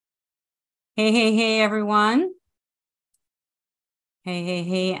Hey, everyone.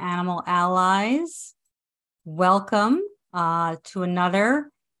 Hey, animal allies. Welcome to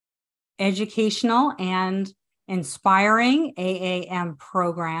another educational and inspiring AAM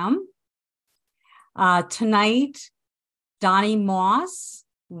program. Tonight, Donny Moss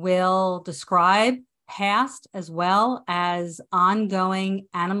will describe past as well as ongoing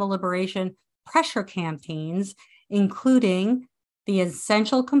animal liberation pressure campaigns, including the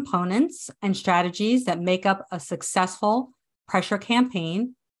essential components and strategies that make up a successful pressure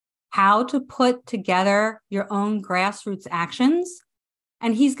campaign, how to put together your own grassroots actions,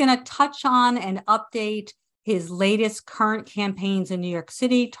 and he's going to touch on and update his latest current campaigns in New York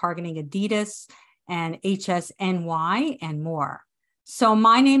City targeting Adidas and HSNY and more. So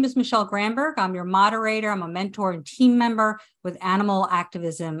my name is Michelle Granberg. I'm your moderator. I'm a mentor and team member with Animal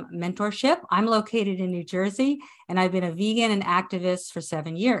Activism Mentorship. I'm located in New Jersey, and I've been a vegan and activist for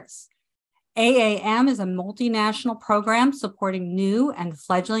 7 years. AAM is a multinational program supporting new and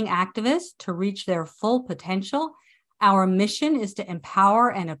fledgling activists to reach their full potential. Our mission is to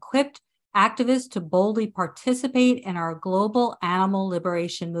empower and equip activists to boldly participate in our global animal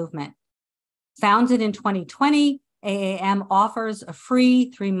liberation movement. Founded in 2020, AAM offers a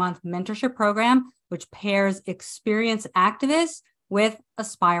free 3-month mentorship program, which pairs experienced activists with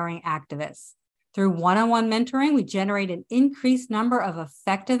aspiring activists. Through one-on-one mentoring, we generate an increased number of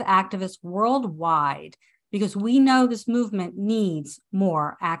effective activists worldwide because we know this movement needs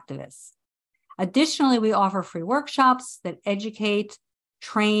more activists. Additionally, we offer free workshops that educate,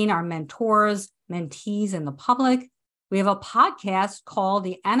 train our mentors, mentees, and the public. We have a podcast called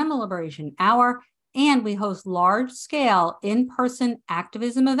the Animal Liberation Hour, and we host large-scale in-person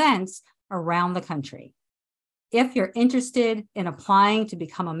activism events around the country. If you're interested in applying to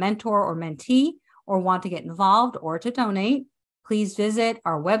become a mentor or mentee, or want to get involved or to donate, please visit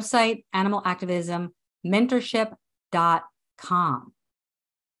our website, animalactivismmentorship.com.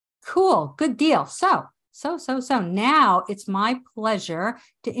 Cool, good deal. So now it's my pleasure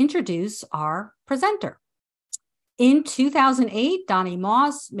to introduce our presenter. In 2008, Donny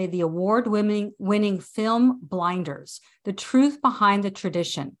Moss made the award-winning film Blinders, The Truth Behind the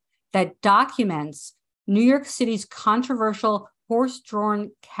Tradition, that documents New York City's controversial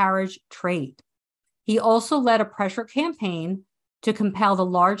horse-drawn carriage trade. He also led a pressure campaign to compel the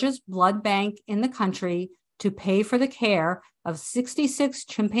largest blood bank in the country to pay for the care of 66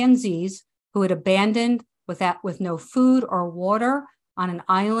 chimpanzees who had abandoned with no food or water on an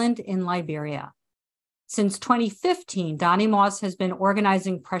island in Liberia. Since 2015, Donny Moss has been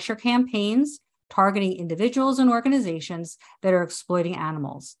organizing pressure campaigns targeting individuals and organizations that are exploiting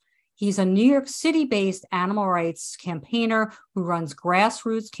animals. He's a New York City-based animal rights campaigner who runs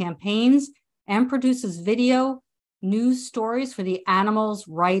Grassroots campaigns and produces video news stories for the Animal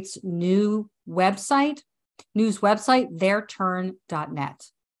Rights news website, theirturn.net.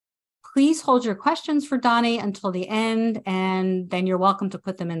 Please hold your questions for Donny until the end, and then you're welcome to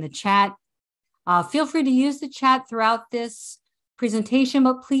put them in the chat. Feel free to use the chat throughout this presentation,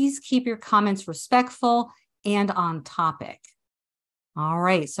 but please keep your comments respectful and on topic. All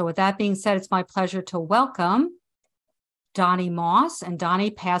right, so with that being said, it's my pleasure to welcome Donny Moss, and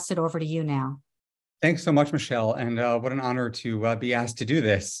Donny, pass it over to you now. Thanks so much, Michelle, and what an honor to be asked to do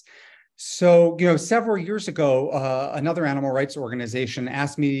this. So, several years ago, another animal rights organization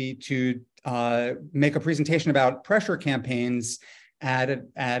asked me to make a presentation about pressure campaigns at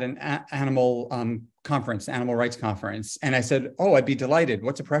an animal conference, animal rights conference. And I said, oh, I'd be delighted.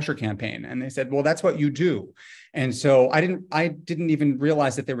 What's a pressure campaign? And they said, well, that's what you do. And so I didn't even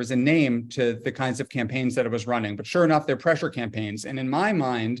realize that there was a name to the kinds of campaigns that I was running, but sure enough, they're pressure campaigns. And in my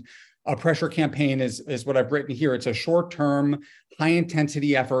mind, a pressure campaign is what I've written here. It's a short-term,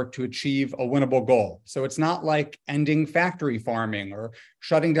 high-intensity effort to achieve a winnable goal. So it's not like ending factory farming or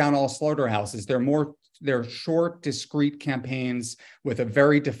shutting down all slaughterhouses. They're short, discrete campaigns with a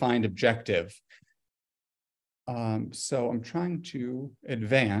very defined objective. So I'm trying to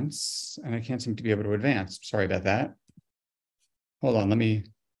advance, and I can't seem to be able to advance. Sorry about that. Hold on, let me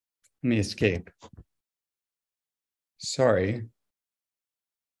escape. Sorry.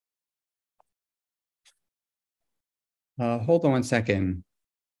 Hold on one second.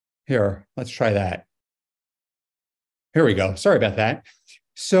 Here, let's try that. Here we go. Sorry about that.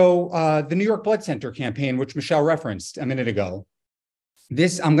 So the New York Blood Center campaign, which Michelle referenced a minute ago,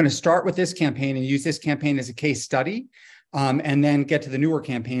 I'm going to start with this campaign and use this campaign as a case study, and then get to the newer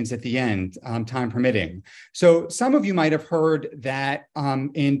campaigns at the end, time permitting. So some of you might have heard that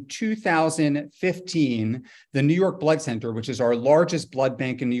in 2015, the New York Blood Center, which is our largest blood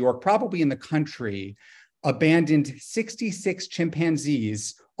bank in New York, probably in the country, abandoned 66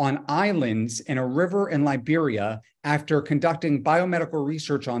 chimpanzees on islands in a river in Liberia after conducting biomedical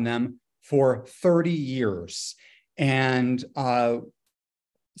research on them for 30 years. And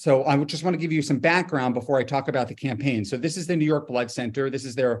so I just want to give you some background before I talk about the campaign. So this is the New York Blood Center. This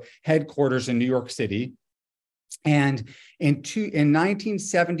is their headquarters in New York City. And in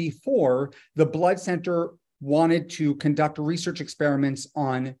 1974, the Blood Center wanted to conduct research experiments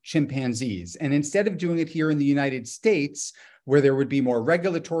on chimpanzees. And instead of doing it here in the United States, where there would be more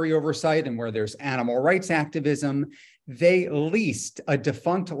regulatory oversight and where there's animal rights activism, they leased a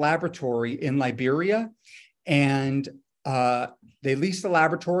defunct laboratory in Liberia. And they leased the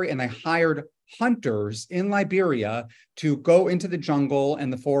laboratory and they hired hunters in Liberia to go into the jungle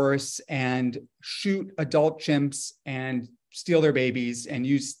and the forests and shoot adult chimps and steal their babies and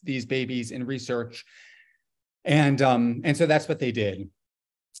use these babies in research. And so that's what they did.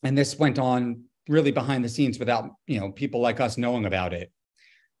 And this went on really behind the scenes without, people like us knowing about it.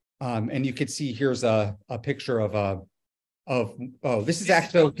 And you could see here's a picture this is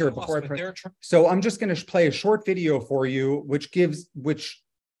actually here before so I'm just going to play a short video for you,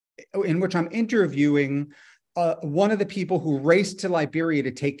 in which I'm interviewing one of the people who raced to Liberia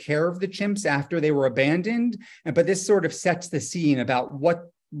to take care of the chimps after they were abandoned. But this sort of sets the scene about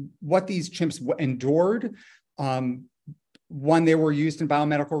what these chimps endured when they were used in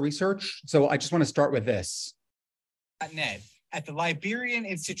biomedical research. So I just want to start with this. At the Liberian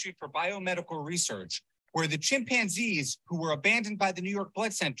Institute for Biomedical Research, where the chimpanzees who were abandoned by the New York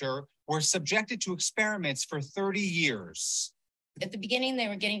Blood Center were subjected to experiments for 30 years. At the beginning, they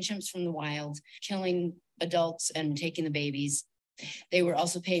were getting chimps from the wild, killing adults and taking the babies. They were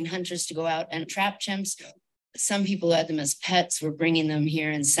also paying hunters to go out and trap chimps. Some people who had them as pets were bringing them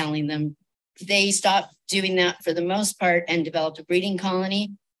here and selling them. They stopped doing that for the most part and developed a breeding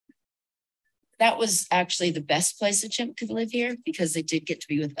colony. That was actually the best place a chimp could live here because they did get to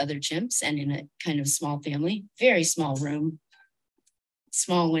be with other chimps and in a kind of small family, very small room,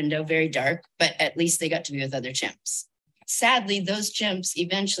 small window, very dark, but at least they got to be with other chimps. Sadly, those chimps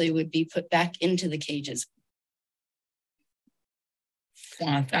eventually would be put back into the cages. When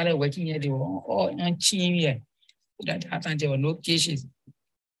I started working here, they were all on team here. That happened, there were no cases.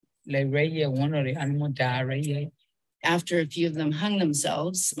 Like right here, one of the animals died right here. After a few of them hung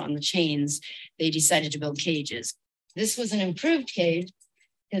themselves on the chains, they decided to build cages. This was an improved cage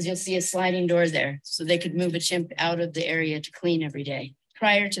because you'll see a sliding door there, so they could move a chimp out of the area to clean every day.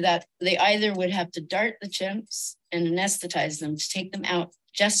 Prior to that, they either would have to dart the chimps and anesthetize them to take them out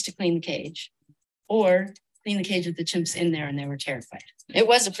just to clean the cage, or clean the cage with the chimps in there, and they were terrified. It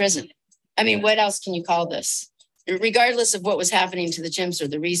was a prison. I mean, what else can you call this? Regardless of what was happening to the chimps or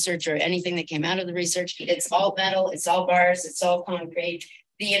the research or anything that came out of the research, it's all metal, it's all bars, it's all concrete.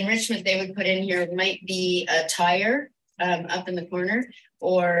 The enrichment they would put in here might be a tire up in the corner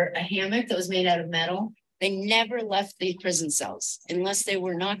or a hammock that was made out of metal. They never left the prison cells unless they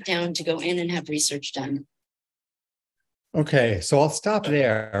were knocked down to go in and have research done. Okay, so I'll stop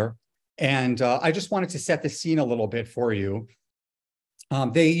there. And I just wanted to set the scene a little bit for you.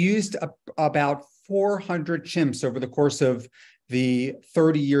 They used about 400 chimps over the course of the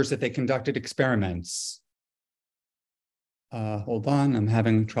 30 years that they conducted experiments. Hold on, I'm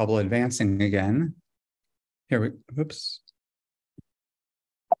having trouble advancing again. Oops.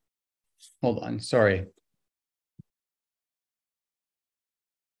 Hold on, sorry.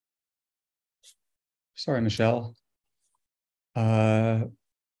 Sorry, Michelle. Let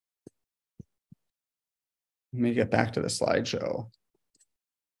me get back to the slideshow.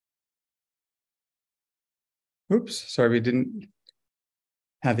 Oops, sorry, we didn't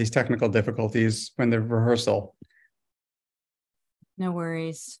have these technical difficulties when the rehearsal. No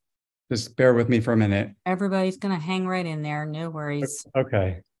worries. Just bear with me for a minute. Everybody's going to hang right in there. No worries.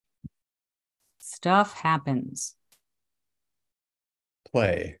 Okay. Stuff happens.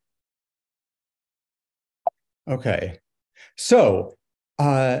 Play. Okay. So,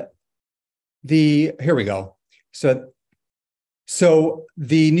 here we go. So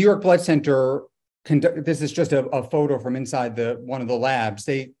the New York Blood Center, this is just a photo from inside one of the labs.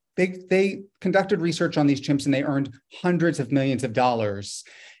 They conducted research on these chimps and they earned hundreds of millions of dollars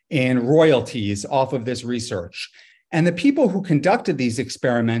in royalties off of this research. And the people who conducted these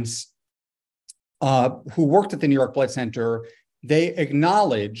experiments, who worked at the New York Blood Center, they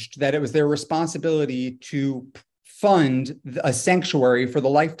acknowledged that it was their responsibility to fund a sanctuary for the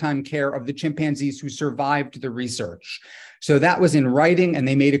lifetime care of the chimpanzees who survived the research. So that was in writing, and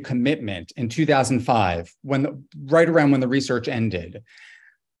they made a commitment in 2005, right around when the research ended.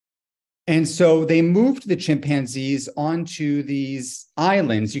 And so they moved the chimpanzees onto these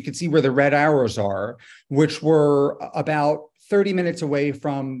islands. You can see where the red arrows are, which were about 30 minutes away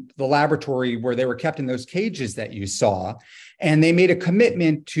from the laboratory where they were kept in those cages that you saw. And they made a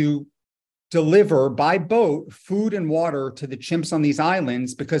commitment to deliver by boat food and water to the chimps on these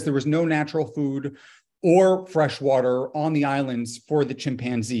islands because there was no natural food or fresh water on the islands for the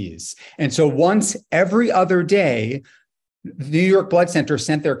chimpanzees. And so once every other day, the New York Blood Center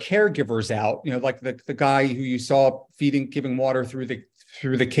sent their caregivers out, like the guy who you saw giving water through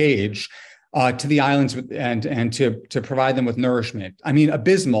the cage to the islands and to provide them with nourishment. I mean,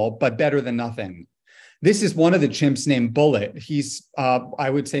 abysmal, but better than nothing. This is one of the chimps named Bullet. He's, I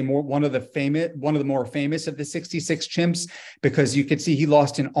would say, one of the more famous of the 66 chimps, because you could see he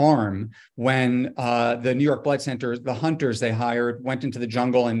lost an arm when the New York Blood Center, the hunters they hired, went into the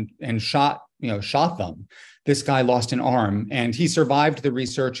jungle and shot them. This guy lost an arm, and he survived the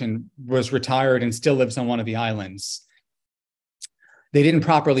research and was retired and still lives on one of the islands. They didn't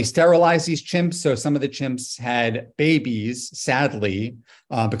properly sterilize these chimps, so some of the chimps had babies, sadly,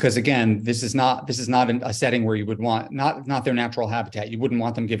 because again, this is not a setting where you would want, not their natural habitat. You wouldn't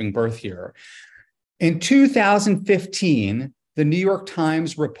want them giving birth here. In 2015, the New York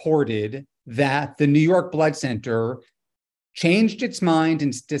Times reported that the New York Blood Center changed its mind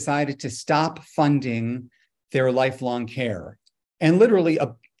and decided to stop funding their lifelong care and literally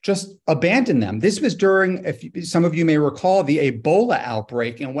just abandon them. This was during, if some of you may recall, the Ebola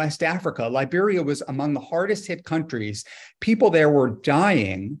outbreak in West Africa. Liberia was among the hardest hit countries. People there were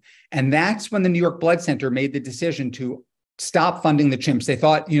dying. And that's when the New York Blood Center made the decision to stop funding the chimps. They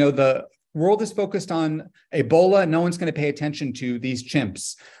thought, the world is focused on Ebola. No one's going to pay attention to these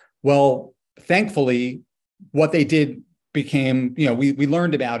chimps. Well, thankfully, what they did became, we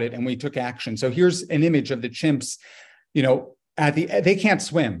learned about it and we took action. So here's an image of the chimps, they can't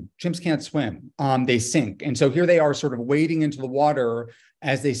swim. Chimps can't swim. They sink. And so here they are sort of wading into the water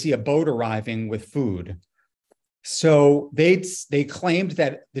as they see a boat arriving with food. So they claimed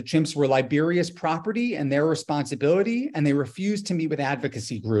that the chimps were Liberia's property and their responsibility, and they refused to meet with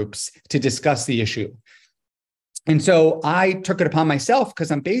advocacy groups to discuss the issue. And so I took it upon myself, because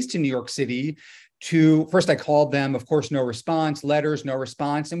I'm based in New York City, first I called them, of course, no response, letters, no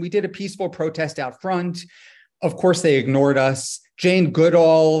response. And we did a peaceful protest out front. Of course, they ignored us. Jane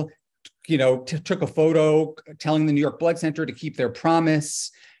Goodall, took a photo telling the New York Blood Center to keep their promise.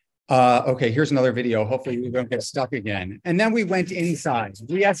 Okay, here's another video. Hopefully we don't get stuck again. And then we went inside.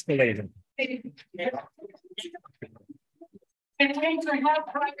 We escalated.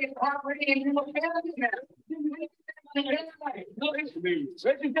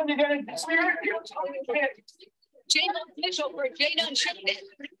 Jane official for Jane Unshifted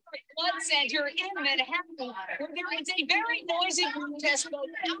Blood Center in Manhattan, where there is a very noisy protest both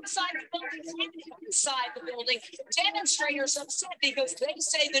outside the building and inside the building. Demonstrators upset because they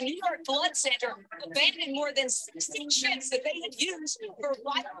say the New York Blood Center abandoned more than 60 chimps that they had used for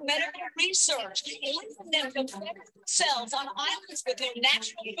biomedical research, leaving them to fend themselves on islands with no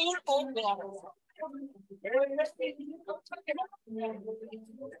natural food or water.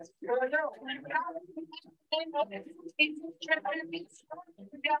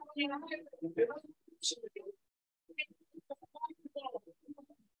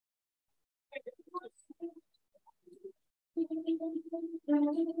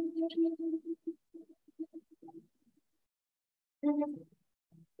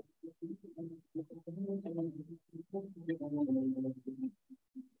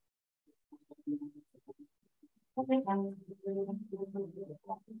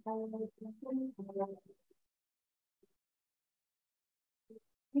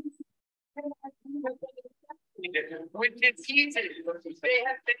 With diseases, they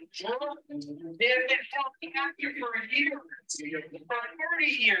have been drunk. They have been healthy active for a year, for 30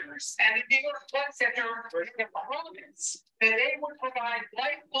 years, and the New York Blood Center promised that they would provide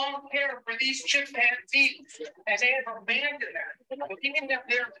lifelong care for these chimpanzees, and they have abandoned them, leaving them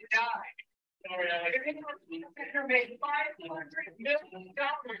there to die. The New York Blood Center made $500 million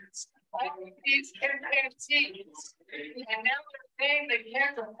off of these chimpanzees, and now they're saying they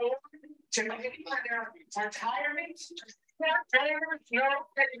can't afford to pay for their retirement. Donors know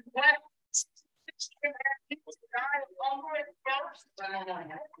that you let people die of hunger first.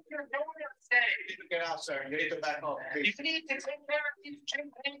 Your donors say, get out, sir. You need to back home. You need to take care of these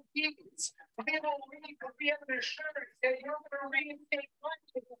chimpanzees. We will be able to assure that you're going to reinstate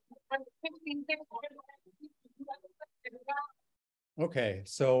money. Okay,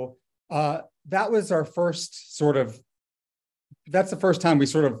 so that was our first that's the first time we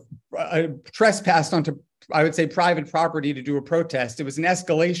sort of trespassed onto, I would say, private property to do a protest. It was an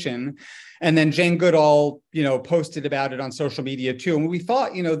escalation. And then Jane Goodall, posted about it on social media too. And we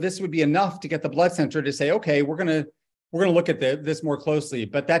thought, this would be enough to get the Blood Center to say, okay, we're going to we're going to look at this more closely,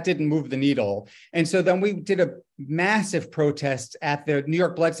 but that didn't move the needle. And so then we did a massive protest at the New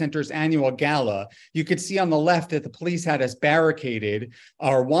York Blood Center's annual gala. You could see on the left that the police had us barricaded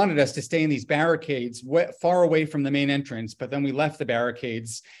or wanted us to stay in these barricades far away from the main entrance, but then we left the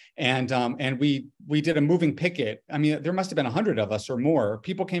barricades and we did a moving picket. I mean, there must have been 100 of us or more.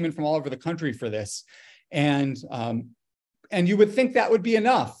 People came in from all over the country for this. And you would think that would be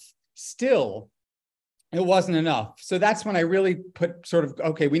enough. Still, it wasn't enough. So that's when I really put sort of,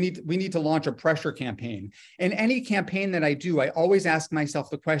 okay, we need to launch a pressure campaign. In any campaign that I do, I always ask myself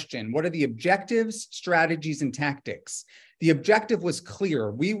the question, what are the objectives, strategies, and tactics? The objective was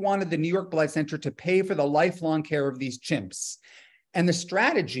clear. We wanted the New York Blood Center to pay for the lifelong care of these chimps. And the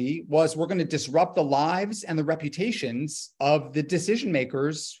strategy was we're going to disrupt the lives and the reputations of the decision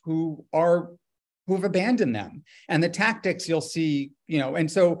makers who have abandoned them. And the tactics you'll see, and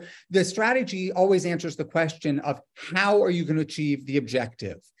so the strategy always answers the question of how are you going to achieve the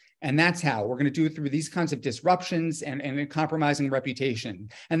objective? And that's how we're going to do it, through these kinds of disruptions and compromising reputation.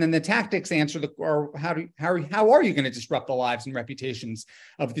 And then the tactics answer how are you going to disrupt the lives and reputations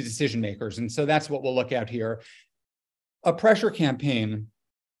of the decision makers? And so that's what we'll look at here. A pressure campaign.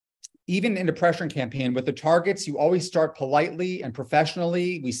 Even in a pressure campaign with the targets, you always start politely and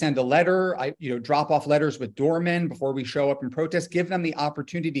professionally. We send a letter, drop off letters with doormen before we show up and protest, give them the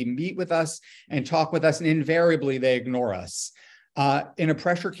opportunity to meet with us and talk with us, and invariably they ignore us. In a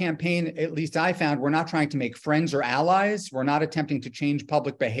pressure campaign, at least I found, we're not trying to make friends or allies. We're not attempting to change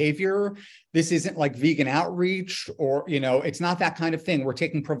public behavior. This isn't like vegan outreach or, it's not that kind of thing. We're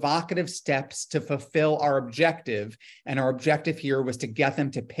taking provocative steps to fulfill our objective. And our objective here was to get them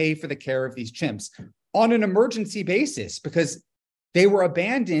to pay for the care of these chimps on an emergency basis, because they were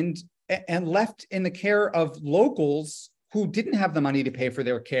abandoned and left in the care of locals who didn't have the money to pay for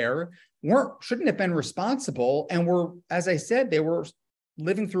their care, shouldn't have been responsible, and were, as I said, they were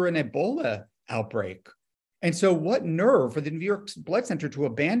living through an Ebola outbreak. And so what nerve for the New York Blood Center to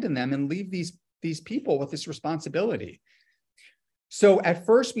abandon them and leave these people with this responsibility? So at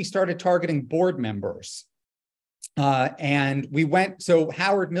first we started targeting board members. And we went, so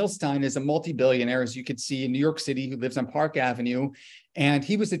Howard Milstein is a multi-billionaire, as you could see, in New York City, who lives on Park Avenue, and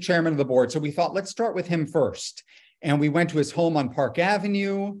he was the chairman of the board. So we thought, let's start with him first. And we went to his home on Park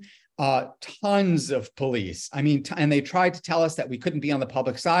Avenue. Tons of police. And they tried to tell us that we couldn't be on the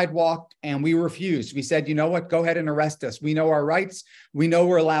public sidewalk, and we refused. We said, you know what, go ahead and arrest us. We know our rights. We know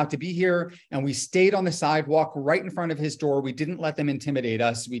we're allowed to be here. And we stayed on the sidewalk right in front of his door. We didn't let them intimidate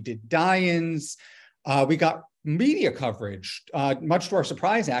us. We did die-ins. We got media coverage, much to our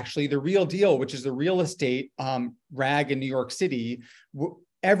surprise, actually. The Real Deal, which is the real estate rag in New York City,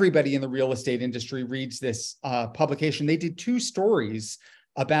 everybody in the real estate industry reads this publication. They did 2 stories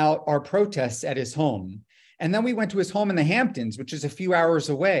about our protests at his home. And then we went to his home in the Hamptons, which is a few hours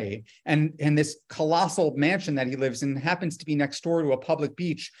away. And this colossal mansion that he lives in happens to be next door to a public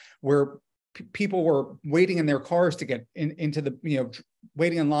beach where people were waiting in their cars to get into the,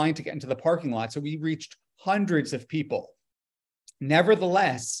 waiting in line to get into the parking lot. So we reached hundreds of people.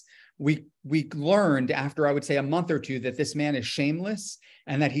 Nevertheless, we learned after, I would say, a month or two, that this man is shameless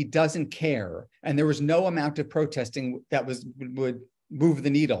and that he doesn't care. And there was no amount of protesting that would move the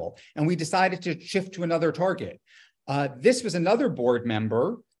needle. And we decided to shift to another target. This was another board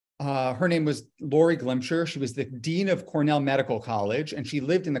member. Her name was Lori Glimcher. She was the dean of Cornell Medical College, and she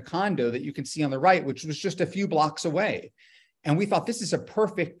lived in the condo that you can see on the right, which was just a few blocks away. And we thought this is a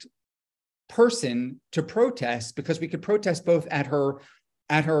perfect person to protest, because we could protest both at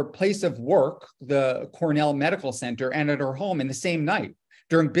her place of work, the Cornell Medical Center, and at her home in the same night.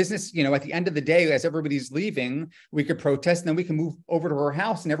 During business, at the end of the day, as everybody's leaving, we could protest, and then we can move over to her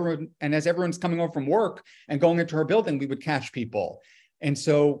house, and as everyone's coming home from work and going into her building, we would catch people. And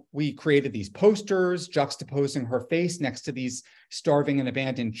so we created these posters juxtaposing her face next to these starving and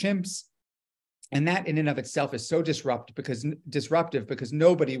abandoned chimps. And that in and of itself is so disruptive because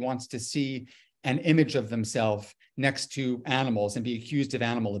nobody wants to see an image of themselves next to animals and be accused of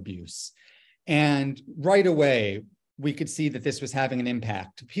animal abuse. And right away, we could see that this was having an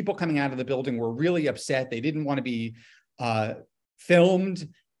impact. People coming out of the building were really upset. They didn't want to be filmed.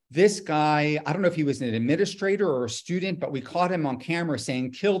 This guy, I don't know if he was an administrator or a student, but we caught him on camera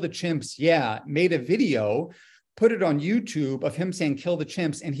saying, "Kill the chimps." Yeah, made a video, put it on YouTube of him saying, "Kill the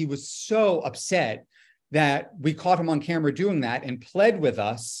chimps." And he was so upset that we caught him on camera doing that and pled with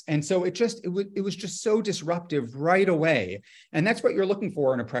us. And so it was just so disruptive right away. And that's what you're looking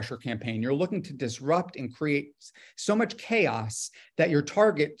for in a pressure campaign. You're looking to disrupt and create so much chaos that your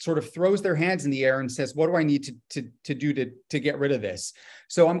target sort of throws their hands in the air and says, what do I need to do to get rid of this?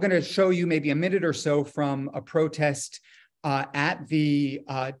 So I'm going to show you maybe a minute or so from a protest at the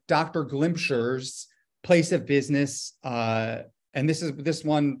Dr. Glimpsher's place of business. And this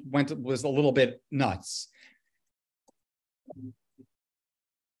one was a little bit nuts.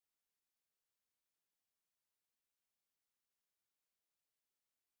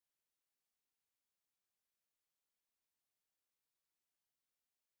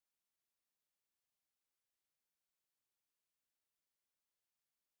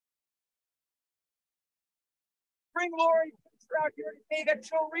 Bring Lori out here to say that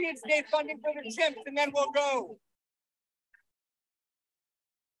she'll reinstate funding for the chimps, and then we'll go.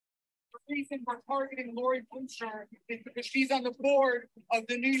 The reason we're targeting Lori Glimpsher is because she's on the board of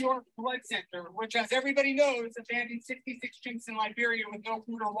the New York Blood Center, which, as everybody knows, abandoned 66 chimps in Liberia with no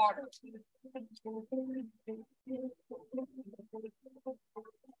food or water.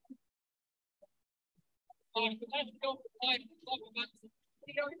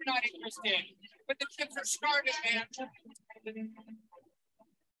 You're not interested, but the chimps are started, man.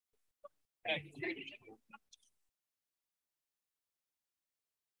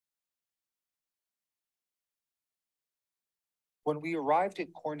 When we arrived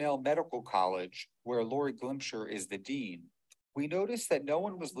at Cornell Medical College, where Lori Glimpsher is the dean, we noticed that no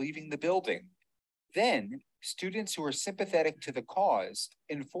one was leaving the building. Then, students who were sympathetic to the cause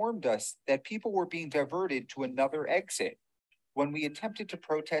informed us that people were being diverted to another exit. When we attempted to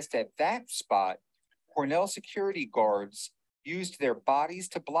protest at that spot, Cornell security guards used their bodies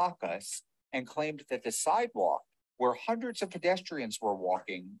to block us and claimed that the sidewalk, where hundreds of pedestrians were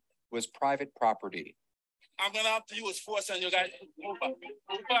walking, was private property. I'm gonna have to use force on you guys. Over.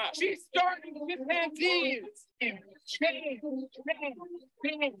 She's starting with chimpanzees.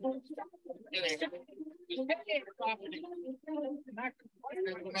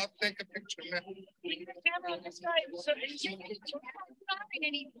 Not take a picture, man.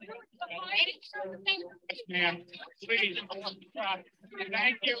 Ma'am, please.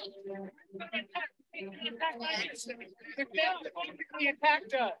 Thank you. They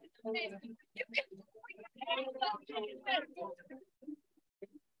attacked us.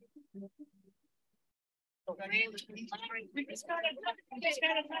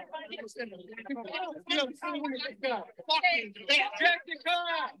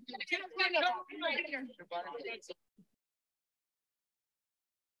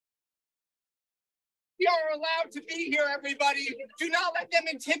 You are allowed to be here, everybody. Do not let them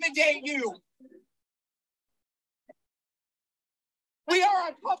intimidate you. We are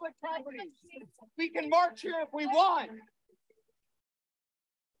on public property. We can march here if we want.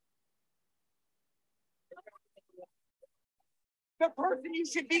 The person you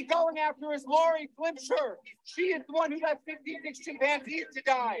should be going after is Lori Glimpsher. She is the one who left 56 chimpanzees to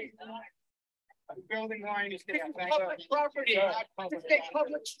die. Building line is there. Public property. It's a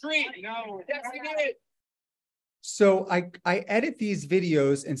public street. No, yes, it is. So I edit these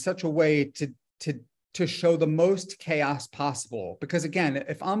videos in such a way to show the most chaos possible. Because again,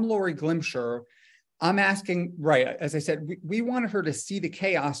 if I'm Lori Glimpsher, I'm asking, right, as I said, we wanted her to see the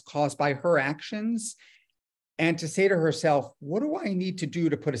chaos caused by her actions and to say to herself, what do I need to do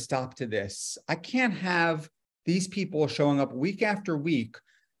to put a stop to this? I can't have these people showing up week after week,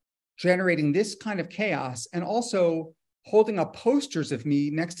 generating this kind of chaos, and also holding up posters of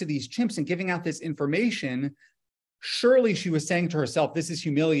me next to these chimps and giving out this information. Surely she was saying to herself, this is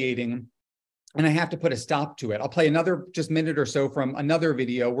humiliating, and I have to put a stop to it. I'll play another just minute or so from another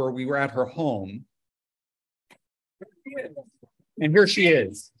video where we were at her home. And here she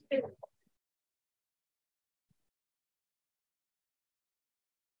is.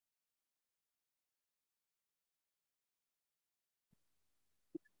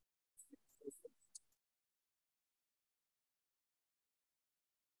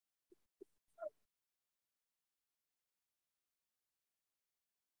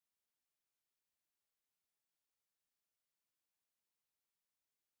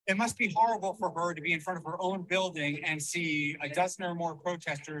 It must be horrible for her to be in front of her own building and see a dozen or more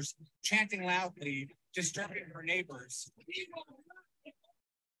protesters chanting loudly, disturbing her neighbors.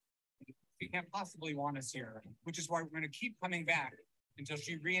 She can't possibly want us here, which is why we're going to keep coming back until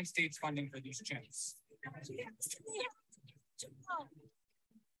she reinstates funding for these chimps.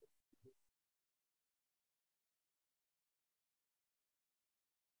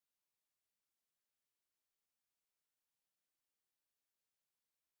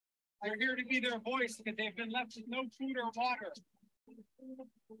 They're here to be their voice because they've been left with no food or water.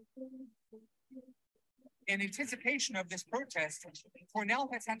 In anticipation of this protest, Cornell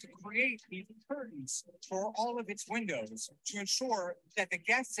has had to create these curtains for all of its windows to ensure that the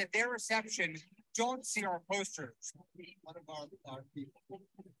guests at their reception don't see our posters. One of our people.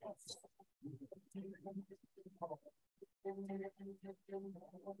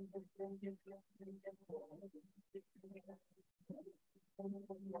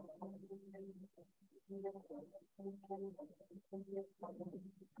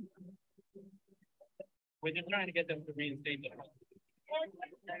 We're just trying to get them to reinstate them.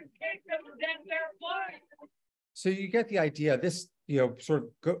 So you get the idea. This, sort of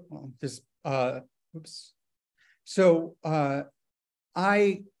go this. Oops. So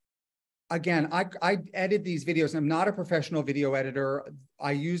I edit these videos. I'm not a professional video editor.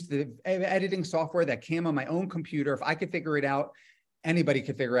 I use the editing software that came on my own computer. If I could figure it out, anybody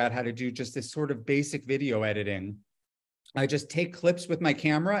could figure out how to do just this sort of basic video editing. I just take clips with my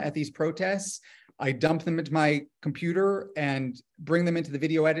camera at these protests. I dump them into my computer and bring them into the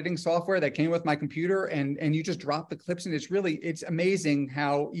video editing software that came with my computer, and you just drop the clips, and it's amazing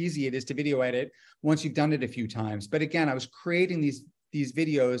how easy it is to video edit once you've done it a few times. But again, I was creating these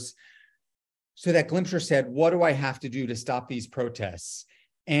videos so that Glimpser said, what do I have to do to stop these protests?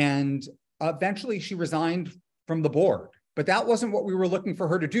 And eventually she resigned from the board. But that wasn't what we were looking for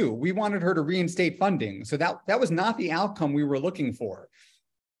her to do. We wanted her to reinstate funding. So that was not the outcome we were looking for.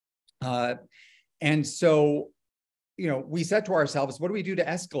 And so, we said to ourselves, what do we do to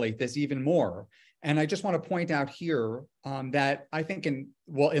escalate this even more? And I just want to point out here that I think in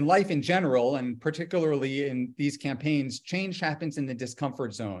life in general, and particularly in these campaigns, change happens in the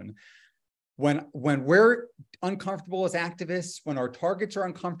discomfort zone. When we're uncomfortable as activists, when our targets are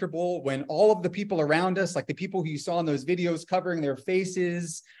uncomfortable, when all of the people around us, like the people who you saw in those videos covering their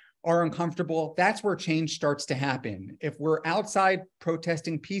faces, are uncomfortable, that's where change starts to happen. If we're outside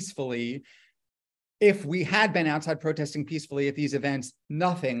protesting peacefully, if we had been outside protesting peacefully at these events,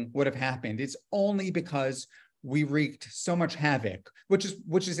 nothing would have happened. It's only because we wreaked so much havoc, which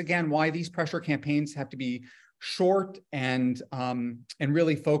is again why these pressure campaigns have to be short and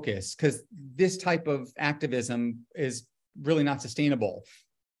really focused, because this type of activism is really not sustainable.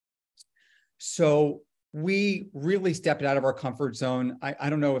 So we really stepped out of our comfort zone. I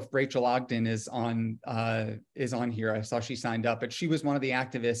don't know if Rachel Ogden is on here. I saw she signed up, but she was one of the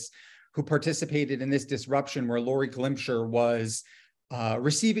activists who participated in this disruption where Lori Glimpser was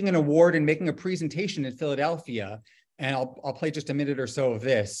receiving an award and making a presentation in Philadelphia. And I'll play just a minute or so of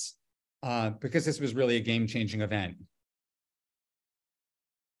this because this was really a game-changing event.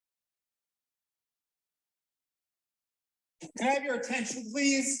 Can I have your attention,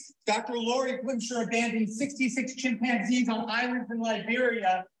 please? Dr. Lori Glimpser abandoned 66 chimpanzees on islands in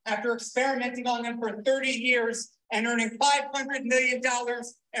Liberia after experimenting on them for 30 years and earning $500 million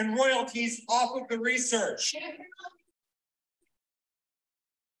in royalties off of the research.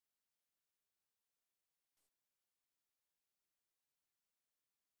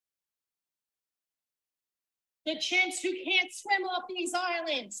 The chimps who can't swim off these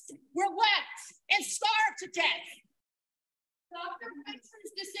islands were left and starved to death. Dr.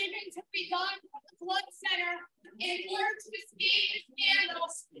 Glimpser's decision to resign from the blood center in order to escape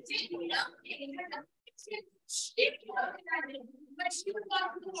scandals did nothing. She looked at it, but she was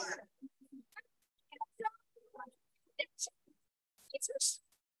on board.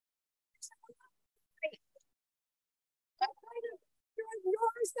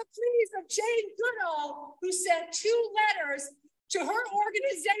 Ignores the pleas of Jane Goodall, who sent 2 letters to her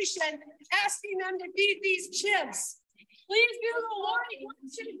organization asking them to feed these chimps. Please do the Lori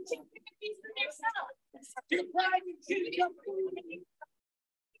Glimpser to feed these for themselves. You're private to the company.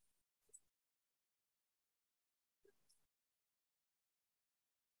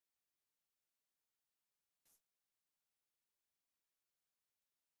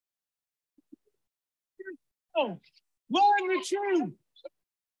 Oh, Lori, retreat!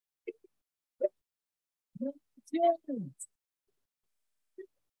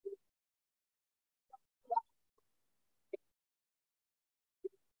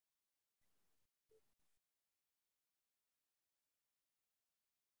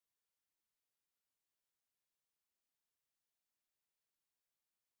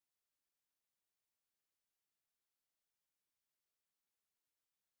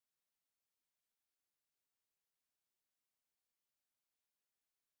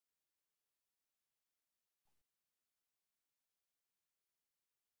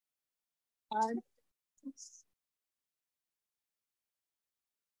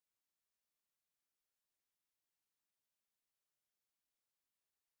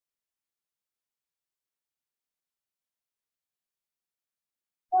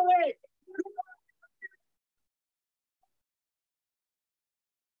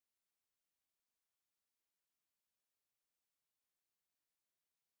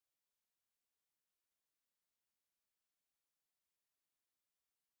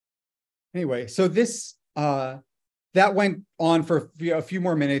 Anyway, so this that went on for a few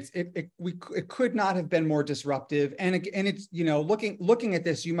more minutes. It could not have been more disruptive. And it's, you know, looking at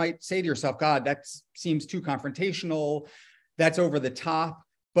this, you might say to yourself, God, that seems too confrontational. That's over the top.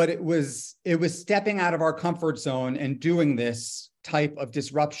 But it was stepping out of our comfort zone and doing this type of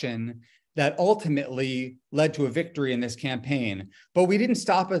disruption that ultimately led to a victory in this campaign. But we didn't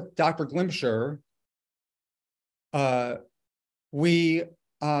stop at Dr. Glimcher. We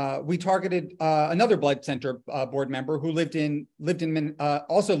targeted another blood center board member who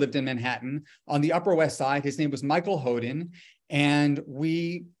also lived in Manhattan on the Upper West Side. His name was Michael Hoden, and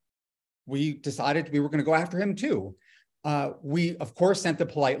we decided we were going to go after him too. We of course sent the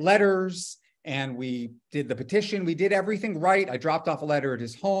polite letters, and we did the petition. We did everything right. I dropped off a letter at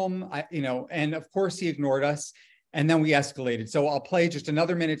his home. And of course he ignored us. And then we escalated. So I'll play just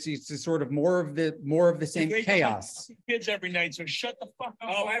another minute. So it's sort of more of the same chaos. Kids every night, so shut the fuck up.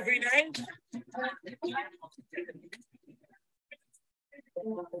 Oh, every night? The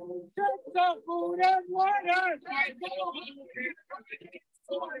food and water.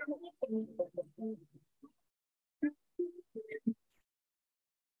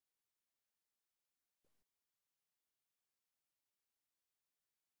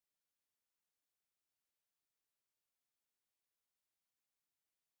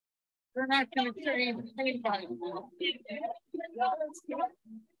 They're not going to train anybody. We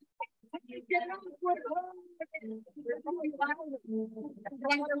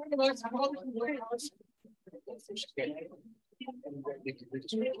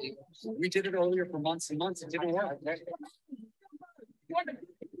did it earlier for months and months. It didn't work.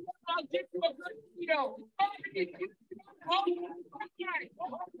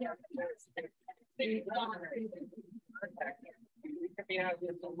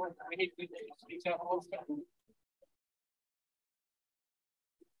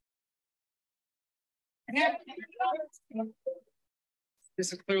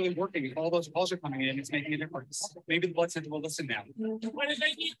 This is clearly working. All those calls are coming in. It's making a difference. Maybe the blood center will listen now. What do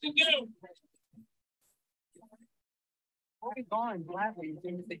they need to do? I'll be gone gladly as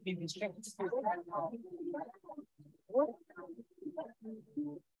soon as they feed these chickens.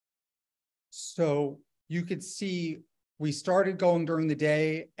 So you could see we started going during the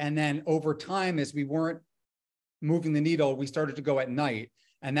day, and then over time, as we weren't moving the needle, we started to go at night.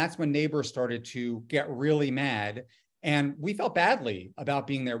 And that's when neighbors started to get really mad. And we felt badly about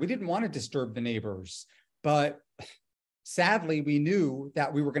being there. We didn't want to disturb the neighbors, but sadly, we knew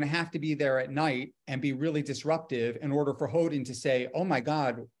that we were going to have to be there at night and be really disruptive in order for Hoden to say, oh my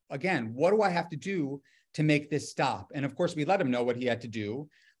God, again, what do I have to do to make this stop? And of course, we let him know what he had to do,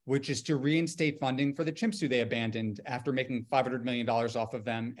 which is to reinstate funding for the chimps who they abandoned after making $500 million off of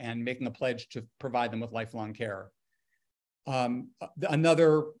them and making a pledge to provide them with lifelong care.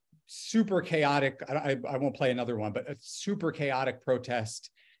 Another super chaotic, I won't play another one, but a super chaotic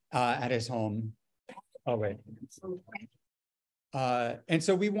protest at his home. Oh, wait. And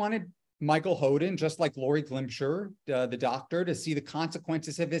so we wanted Michael Hoden, just like Lori Glimcher, the doctor, to see the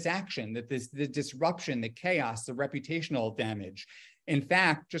consequences of his action, that the disruption, the chaos, the reputational damage. In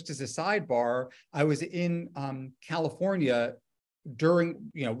fact, just as a sidebar, I was in California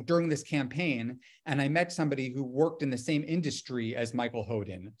during this campaign, and I met somebody who worked in the same industry as Michael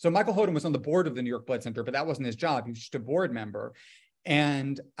Hoden. So Michael Hoden was on the board of the New York Blood Center, but that wasn't his job. He was just a board member.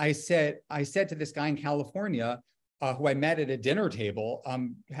 And I said to this guy in California, who I met at a dinner table, are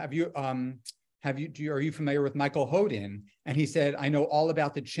you familiar with Michael Hoden? And he said, I know all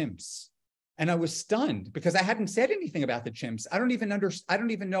about the chimps. And I was stunned because I hadn't said anything about the chimps. I don't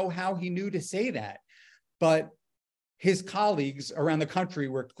even know how he knew to say that. But his colleagues around the country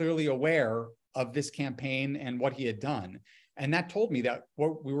were clearly aware of this campaign and what he had done. And that told me that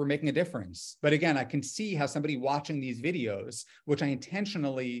we were making a difference. But again, I can see how somebody watching these videos, which I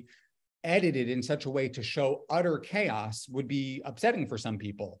intentionally edited in such a way to show utter chaos, would be upsetting for some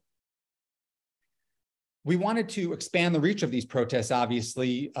people. We wanted to expand the reach of these protests,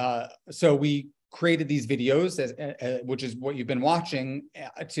 obviously. So we created these videos, which is what you've been watching,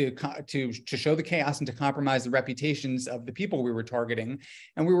 to show the chaos and to compromise the reputations of the people we were targeting.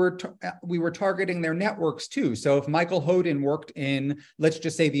 And we were targeting their networks too. So if Michael Hoden worked in, let's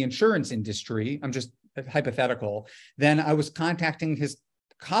just say, the insurance industry, I'm just hypothetical, then I was contacting his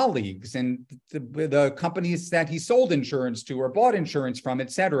colleagues and the companies that he sold insurance to or bought insurance from, et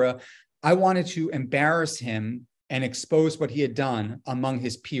cetera. I wanted to embarrass him and expose what he had done among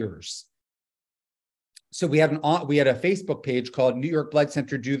his peers. So we had a Facebook page called New York Blood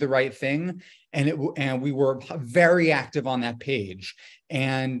Center Do the Right Thing, and we were very active on that page.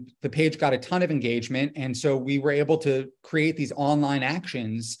 And the page got a ton of engagement, and so we were able to create these online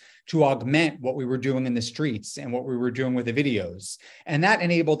actions to augment what we were doing in the streets and what we were doing with the videos. And that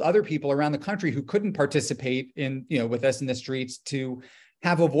enabled other people around the country who couldn't participate in, with us in the streets to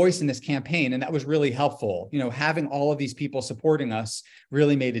have a voice in this campaign. And that was really helpful. Having all of these people supporting us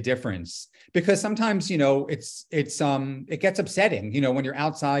really made a difference, because sometimes, it gets upsetting, when you're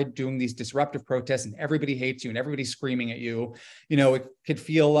outside doing these disruptive protests and everybody hates you and everybody's screaming at you, it could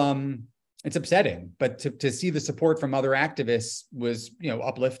feel, it's upsetting, but to see the support from other activists was,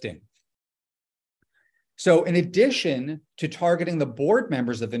 uplifting. So in addition to targeting the board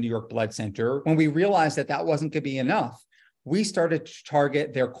members of the New York Blood Center, when we realized that that wasn't going to be enough, we started to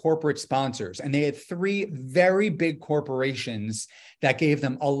target their corporate sponsors. And they had 3 very big corporations that gave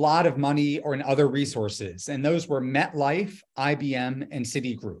them a lot of money or other resources. And those were MetLife, IBM, and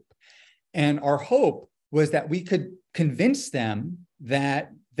Citigroup. And our hope was that we could convince them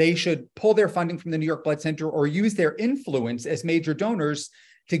that they should pull their funding from the New York Blood Center or use their influence as major donors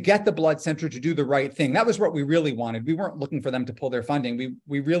to get the Blood Center to do the right thing. That was what we really wanted. We weren't looking for them to pull their funding.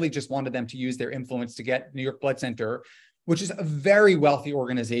 We really just wanted them to use their influence to get New York Blood Center, which is a very wealthy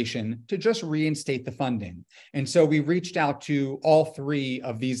organization, to just reinstate the funding. And so we reached out to all 3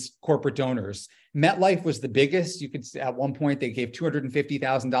 of these corporate donors. MetLife was the biggest. You could, at one point, they gave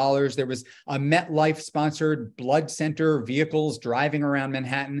 $250,000. There was a MetLife-sponsored blood center vehicles driving around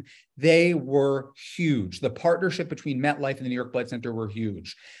Manhattan. They were huge. The partnership between MetLife and the New York Blood Center were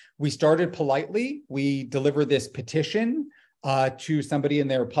huge. We started politely. We delivered this petition to somebody in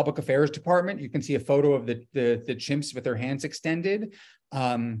their public affairs department. You can see a photo of the chimps with their hands extended.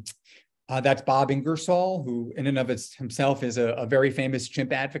 That's Bob Ingersoll, who in and of himself is a very famous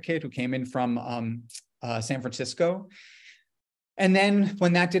chimp advocate who came in from San Francisco. And then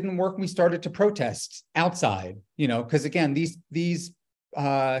when that didn't work, we started to protest outside, because again, these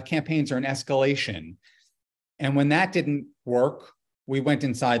campaigns are an escalation. And when that didn't work, we went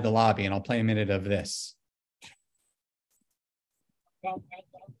inside the lobby, and I'll play a minute of this. They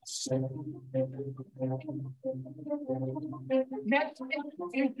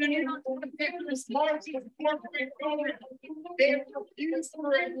have refused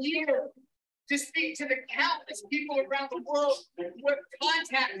for a year to speak to the countless people around the world who have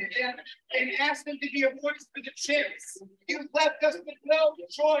contacted them and asked them to be a voice for the chimps. You've left us with no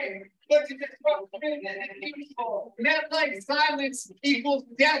choice but to disrupt business as usual. MetLife silence equals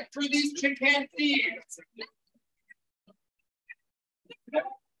death for these chimpanzees.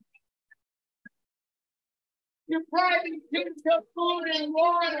 You're driving kids to food and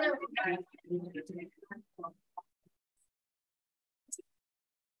water.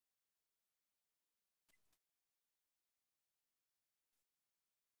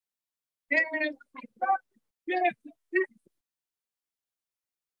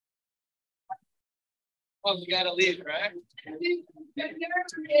 Oh, you gotta leave, right?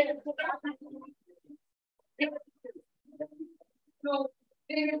 So,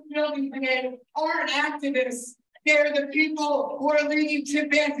 they aren't activists. They're the people who are leading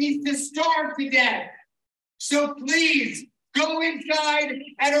chimpanzees to starve to death. So please go inside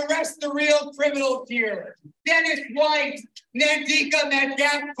and arrest the real criminals here. Dennis White, Nandika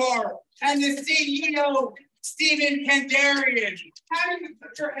Madagascar, and the CEO, Stephen Kandarian. How do you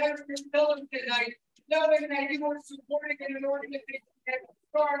put your head on your pillow tonight, knowing that you were supporting an organization that's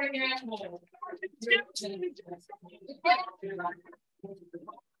starving animals?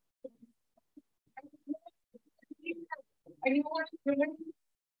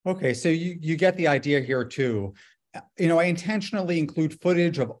 Okay, so you get the idea here too. I intentionally include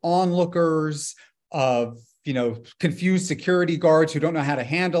footage of onlookers, of confused security guards who don't know how to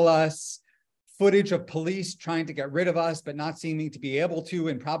handle us, footage of police trying to get rid of us, but not seeming to be able to,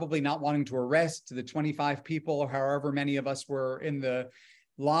 and probably not wanting to arrest the 25 people or however many of us were in the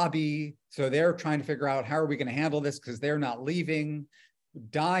lobby. So they're trying to figure out, how are we going to handle this, because they're not leaving.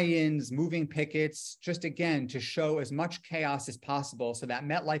 Die-ins, moving pickets, just again, to show as much chaos as possible, so that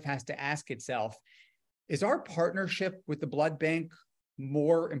MetLife has to ask itself, is our partnership with the blood bank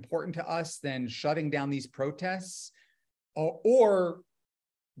more important to us than shutting down these protests? Or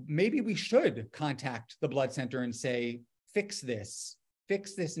maybe we should contact the blood center and say, fix this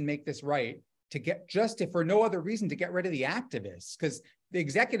and make this right, to get, just if for no other reason, to get rid of the activists, because the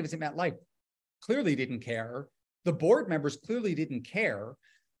executives at MetLife clearly didn't care. The board members clearly didn't care.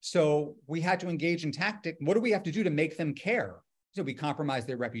 So we had to engage in tactic. What do we have to do to make them care? So we compromise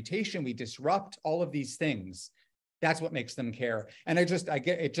their reputation, we disrupt all of these things. That's what makes them care. And I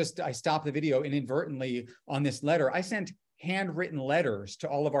stopped the video inadvertently on this letter. I sent handwritten letters to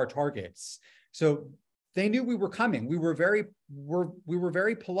all of our targets. So they knew we were coming. We were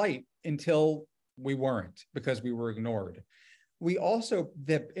very polite until we weren't, because we were ignored. We also,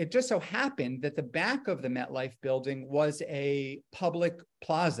 it just so happened that the back of the MetLife building was a public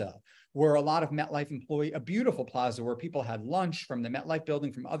plaza where a lot of MetLife a beautiful plaza where people had lunch from the MetLife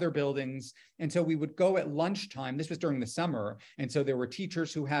building, from other buildings. And so we would go at lunchtime. This was during the summer. And so there were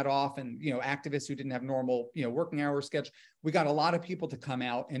teachers who had off, and, activists who didn't have normal, working hour schedule. We got a lot of people to come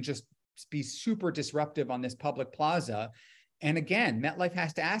out and just be super disruptive on this public plaza. And again, MetLife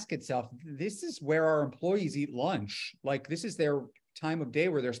has to ask itself, this is where our employees eat lunch. Like, this is their time of day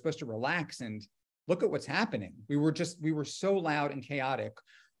where they're supposed to relax, and look at what's happening. We were so loud and chaotic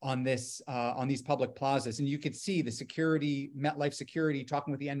on these public plazas. And you could see the security, MetLife security,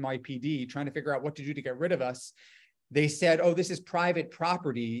 talking with the NYPD, trying to figure out what to do to get rid of us. They said, oh, this is private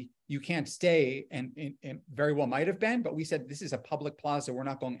property. You can't stay. And very well might have been, but we said, this is a public plaza. We're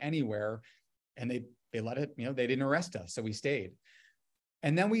not going anywhere. And they let it, they didn't arrest us. So we stayed.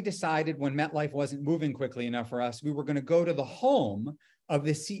 And then we decided, when MetLife wasn't moving quickly enough for us, we were going to go to the home of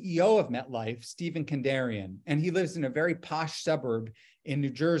the CEO of MetLife, Stephen Kandarian. And he lives in a very posh suburb in New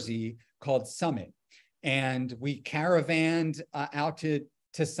Jersey called Summit. And we caravanned out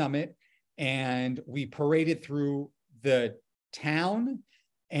to Summit, and we paraded through the town.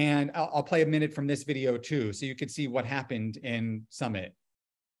 And I'll play a minute from this video too, so you could see what happened in Summit.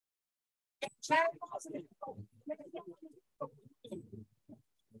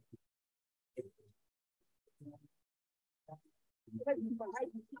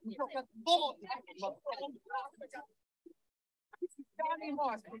 Donny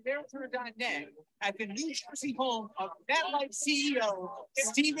Moss from Grassroots.net at the New Jersey home of MetLife CEO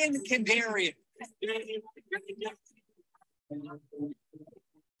Stephen Kandarian.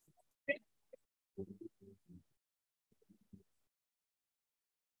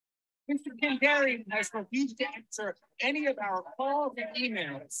 Mr. Kandarian has refused to answer any of our calls and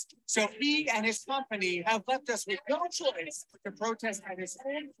emails, so he and his company have left us with no choice to protest at his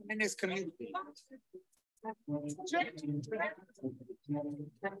home and his community.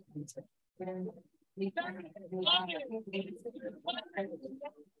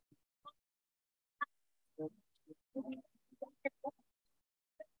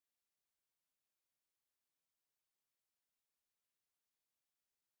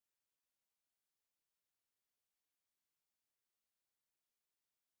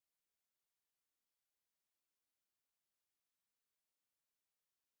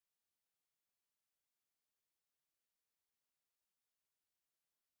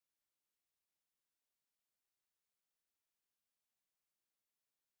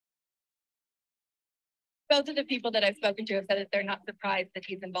 Both of the people that I've spoken to have said that they're not surprised that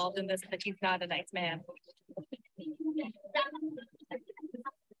he's involved in this, that he's not a nice man.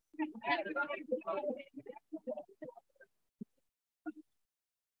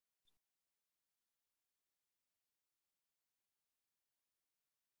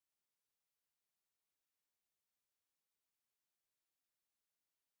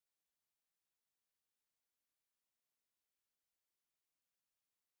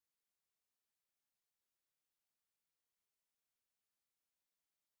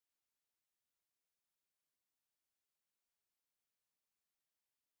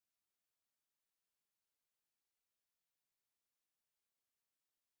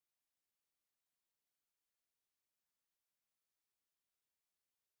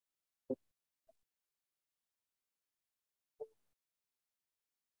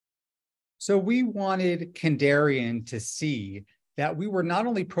 So we wanted Kandarian to see that we were not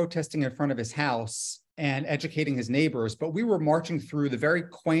only protesting in front of his house and educating his neighbors, but we were marching through the very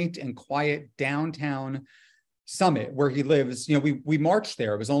quaint and quiet downtown Summit where he lives. We marched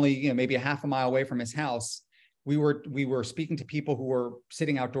there. It was only maybe a half a mile away from his house. We were speaking to people who were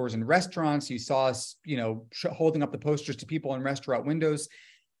sitting outdoors in restaurants. You saw us, holding up the posters to people in restaurant windows.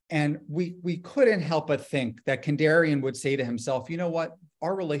 And we couldn't help but think that Kandarian would say to himself, you know what?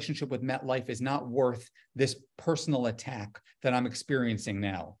 Our relationship with MetLife is not worth this personal attack that I'm experiencing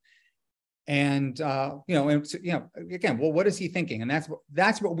now. And, again, well, what is he thinking? And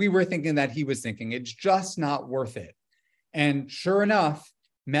that's what we were thinking that he was thinking. It's just not worth it. And sure enough,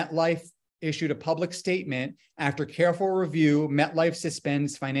 MetLife issued a public statement. After careful review, MetLife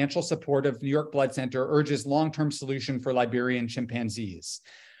suspends financial support of New York Blood Center, urges long-term solution for Liberian chimpanzees.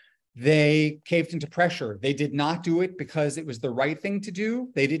 They caved into pressure. They did not do it because it was the right thing to do.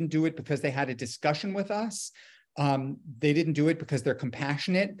 They didn't do it because they had a discussion with us. They didn't do it because they're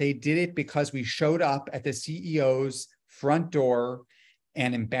compassionate. They did it because we showed up at the CEO's front door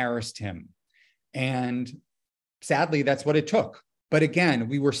and embarrassed him. And sadly, that's what it took. But again,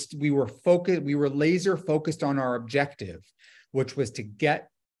 we were focused, we were laser focused on our objective, which was to get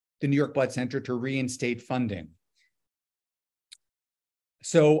the New York Blood Center to reinstate funding.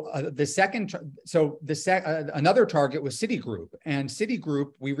 So another target was Citigroup, and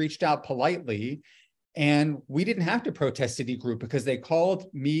Citigroup, we reached out politely, and we didn't have to protest Citigroup because they called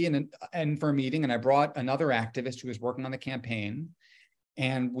me and for a meeting, and I brought another activist who was working on the campaign,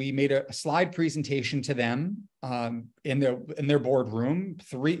 and we made a slide presentation to them in their boardroom.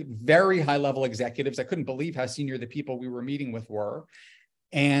 3 very high-level executives. I couldn't believe how senior the people we were meeting with were,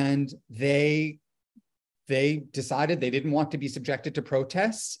 and they decided they didn't want to be subjected to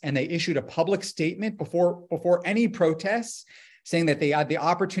protests, and they issued a public statement before any protests, saying that they had the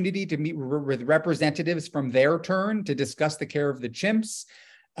opportunity to meet with representatives from their turn to discuss the care of the chimps.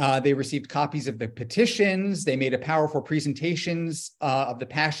 They received copies of the petitions. They made a powerful presentations of the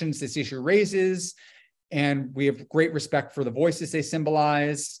passions this issue raises, and we have great respect for the voices they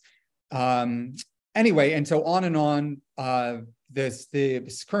symbolize. Anyway, and so on and on.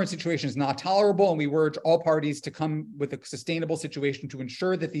 The current situation is not tolerable, and we urge all parties to come with a sustainable situation to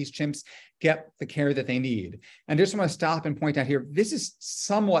ensure that these chimps get the care that they need. And I just want to stop and point out here, this is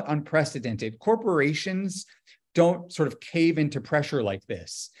somewhat unprecedented. Corporations don't sort of cave into pressure like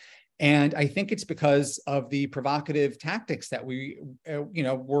this. And I think it's because of the provocative tactics that we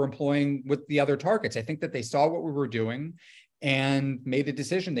were employing with the other targets. I think that they saw what we were doing and made a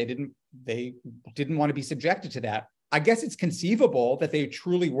decision. They didn't want to be subjected to that. I guess it's conceivable that they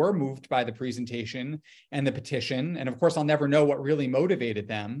truly were moved by the presentation and the petition. And of course, I'll never know what really motivated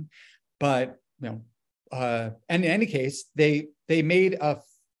them. But and in any case, they made I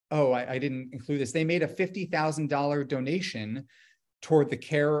didn't include this. They made a $50,000 donation toward the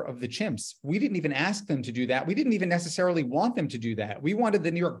care of the chimps. We didn't even ask them to do that. We didn't even necessarily want them to do that. We wanted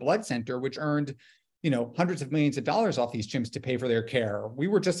the New York Blood Center, which earned hundreds of millions of dollars off these chimps to pay for their care. We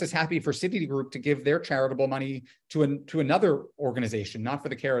were just as happy for Citigroup to give their charitable money to another organization, not for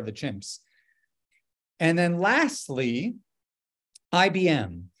the care of the chimps. And then lastly,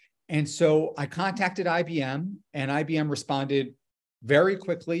 IBM. And so I contacted IBM, and IBM responded very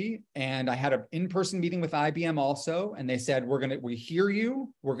quickly. And I had an in-person meeting with IBM also, and they said, we hear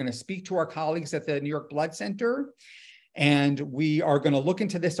you. We're going to speak to our colleagues at the New York Blood Center, and we are going to look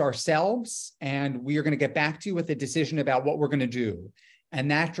into this ourselves, and we are going to get back to you with a decision about what we're going to do. And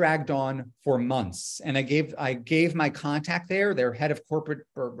that dragged on for months. And I gave my contact there, their head of corporate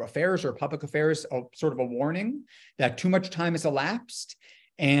affairs or public affairs, sort of a warning that too much time has elapsed,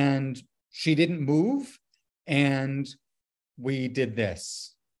 and she didn't move. And we did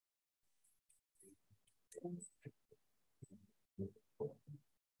this.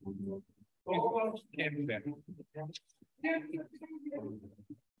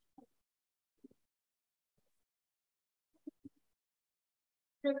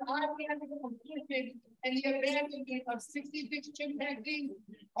 For IBM complicit in the abandonment of 66 chimpanzees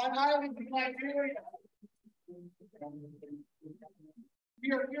on islands in Liberia. We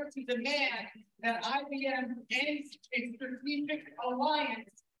are here to demand that IBM ends a strategic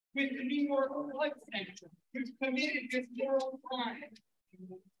alliance with the New York Blood Center, which committed this moral crime.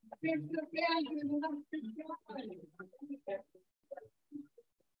 This abandonment of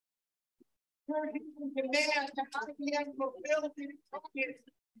demand that IBM fulfill its promise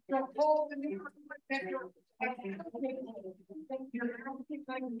to hold the New York Blood Center accountable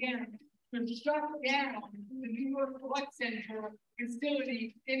to shut down the New York Blood Center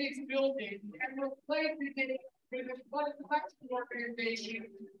facility in its building and replace it with a blood collection organization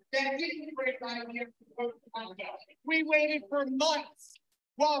that didn't break IBM's code of conduct. We waited for months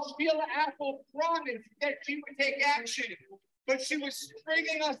while Sheila Apple promised that she would take action, but she was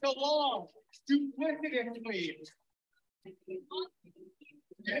stringing us along duplicitously.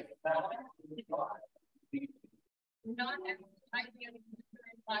 Not IBM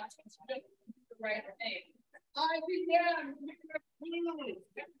the right thing. IBM,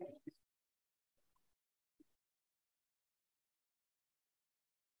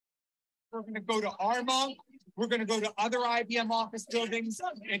 we're going to go to Arma. We're going to go to other IBM office buildings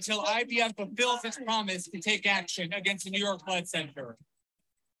until IBM fulfills its promise to take action against the New York Blood Center.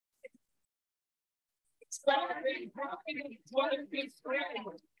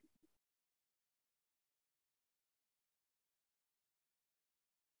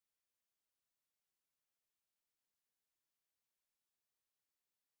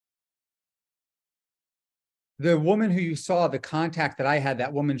 The woman who you saw, the contact that I had,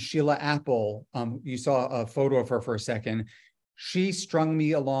 that woman, Sheila Apple, you saw a photo of her for a second. She strung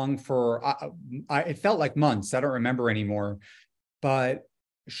me along for, it felt like months. I don't remember anymore, but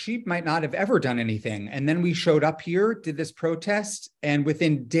she might not have ever done anything. And then we showed up here, did this protest, and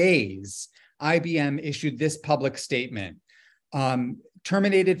within days, IBM issued this public statement.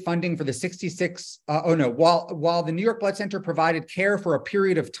 Terminated funding for the 66, while the New York Blood Center provided care for a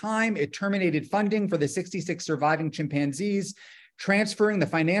period of time, it terminated funding for the 66 surviving chimpanzees, transferring the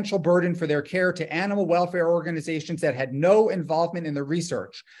financial burden for their care to animal welfare organizations that had no involvement in the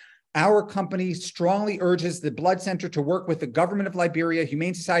research. Our company strongly urges the Blood Center to work with the government of Liberia,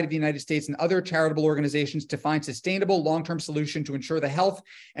 Humane Society of the United States, and other charitable organizations to find sustainable long-term solution to ensure the health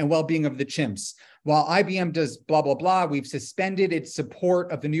and well-being of the chimps. While IBM does blah, blah, blah, we've suspended its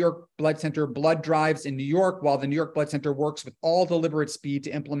support of the New York Blood Center blood drives in New York, while the New York Blood Center works with all deliberate speed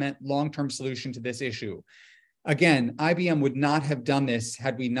to implement long-term solution to this issue. Again, IBM would not have done this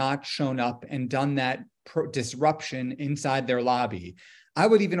had we not shown up and done that disruption inside their lobby. I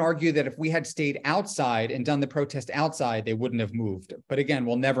would even argue that if we had stayed outside and done the protest outside, they wouldn't have moved. But again,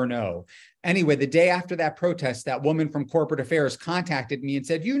 we'll never know. Anyway, the day after that protest, that woman from corporate affairs contacted me and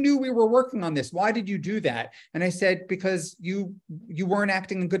said, "You knew we were working on this. Why did you do that?" And I said, "Because you weren't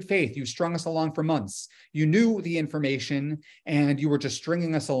acting in good faith. You strung us along for months. You knew the information and you were just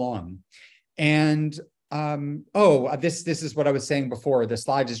stringing us along." And this is what I was saying before. The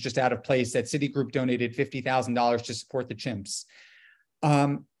slide is just out of place. That Citigroup donated $50,000 to support the chimps.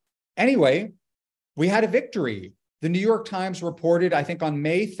 Anyway, we had a victory. The New York Times reported, I think on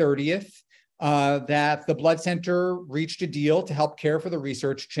May 30th, that the Blood Center reached a deal to help care for the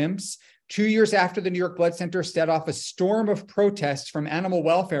research chimps. 2 years after the New York Blood Center set off a storm of protests from animal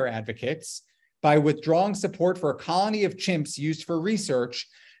welfare advocates by withdrawing support for a colony of chimps used for research,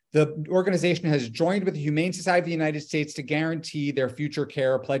 the organization has joined with the Humane Society of the United States to guarantee their future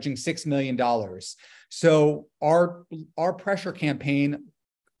care, pledging $6 million. So our pressure campaign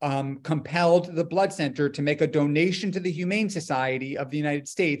compelled the Blood Center to make a donation to the Humane Society of the United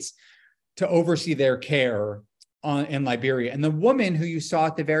States to oversee their care in Liberia. And the woman who you saw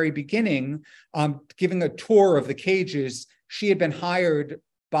at the very beginning, giving a tour of the cages, she had been hired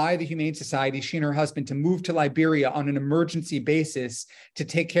by the Humane Society, she and her husband, to move to Liberia on an emergency basis to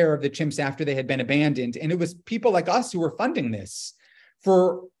take care of the chimps after they had been abandoned. And it was people like us who were funding this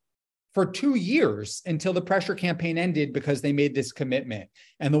for 2 years until the pressure campaign ended, because they made this commitment.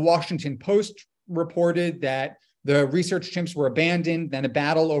 And the Washington Post reported that the research chimps were abandoned, then a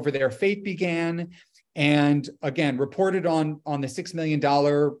battle over their fate began. And again, reported on the $6 million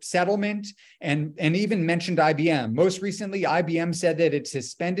settlement and even mentioned IBM. Most recently, IBM said that it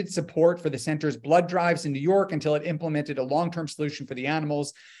suspended support for the center's blood drives in New York until it implemented a long-term solution for the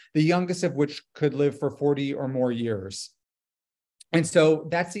animals, the youngest of which could live for 40 or more years. And so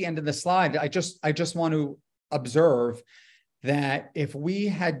that's the end of the slide. I just want to observe that if we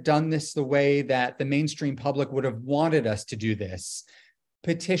had done this the way that the mainstream public would have wanted us to do this,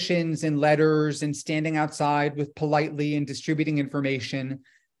 petitions and letters and standing outside with politely and distributing information,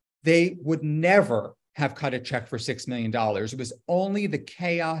 they would never have cut a check for $6 million. It was only the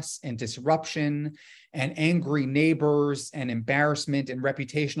chaos and disruption and angry neighbors and embarrassment and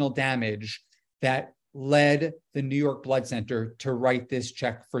reputational damage that led the New York Blood Center to write this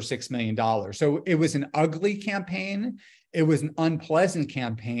check for $6 million. So it was an ugly campaign. It was an unpleasant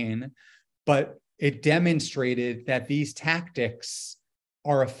campaign, but it demonstrated that these tactics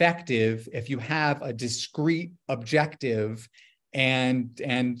are effective if you have a discrete objective, and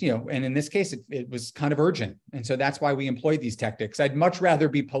in this case it was kind of urgent, and so that's why we employed these tactics. I'd much rather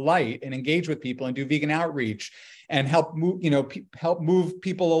be polite and engage with people and do vegan outreach and help move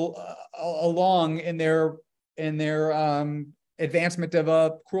people along in their advancement of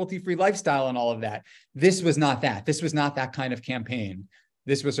a cruelty-free lifestyle and all of that. This was not that. This was not that kind of campaign.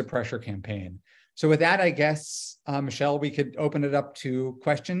 This was a pressure campaign. So with that, I guess, Michelle, we could open it up to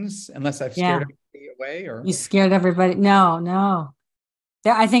questions, unless I've scared everybody away. Or you scared everybody? No.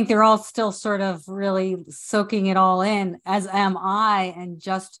 I think they're all still sort of really soaking it all in, as am I, and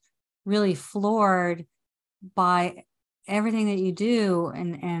just really floored by everything that you do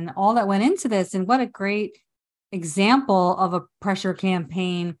and all that went into this. And what a great example of a pressure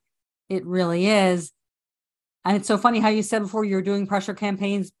campaign it really is. And it's so funny how you said before you were doing pressure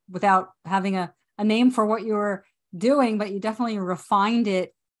campaigns without having a name for what you were doing, but you definitely refined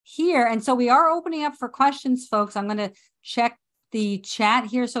it here. And so we are opening up for questions, folks. I'm going to check the chat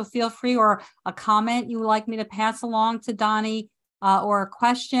here, so feel free, or a comment you would like me to pass along to Donny, or a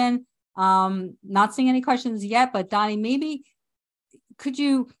question. Not seeing any questions yet, but Donny, maybe could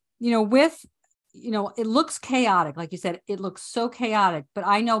you, with it looks chaotic. Like you said, it looks so chaotic, but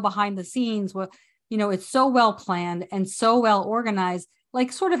I know behind the scenes, it's so well planned and so well organized,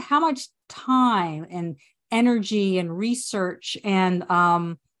 like sort of how much time and energy and research and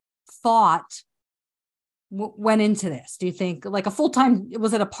thought went into this? Do you think like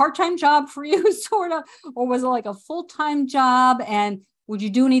was it a part-time job for you sort of, or was it like a full-time job? And would you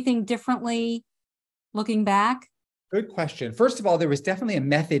do anything differently looking back? Good question. First of all, there was definitely a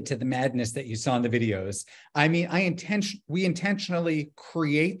method to the madness that you saw in the videos. I mean, we intentionally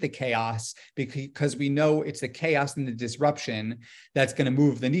create the chaos because we know it's the chaos and the disruption that's going to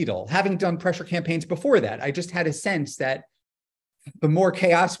move the needle. Having done pressure campaigns before that, I just had a sense that the more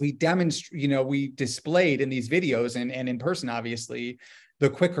chaos we we displayed in these videos and in person, obviously, the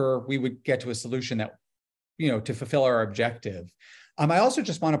quicker we would get to a solution that, to fulfill our objective. I also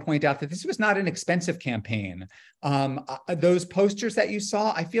just want to point out that this was not an expensive campaign. Those posters that you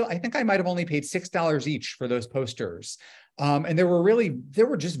saw, I think I might have only paid $6 each for those posters. And there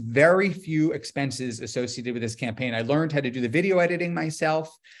were just very few expenses associated with this campaign. I learned how to do the video editing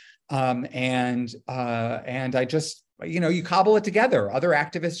myself. And I just, you cobble it together. Other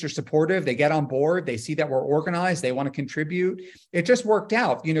activists are supportive. They get on board. They see that we're organized. They want to contribute. It just worked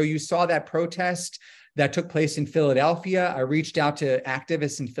out. You saw that protest that took place in Philadelphia. I reached out to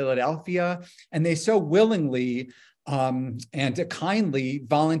activists in Philadelphia, and they so willingly and kindly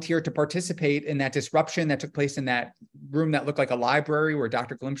volunteered to participate in that disruption that took place in that room that looked like a library where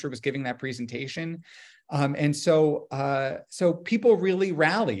Dr. Glimcher was giving that presentation. And so people really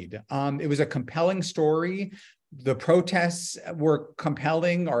rallied. It was a compelling story. The protests were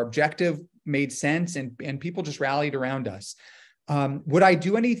compelling. Our objective made sense, and people just rallied around us. Would I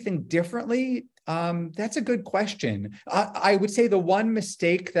do anything differently? That's a good question. I would say the one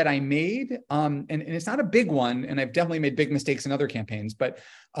mistake that I made, and it's not a big one, and I've definitely made big mistakes in other campaigns, but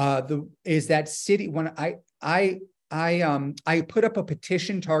is that city, when I put up a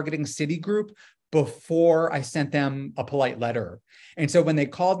petition targeting Citigroup before I sent them a polite letter. And so when they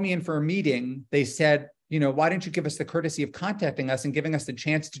called me in for a meeting, they said, why didn't you give us the courtesy of contacting us and giving us the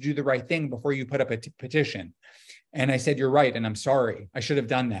chance to do the right thing before you put up a petition? And I said, you're right, and I'm sorry. I should have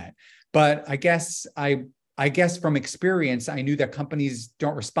done that. But I guess from experience, I knew that companies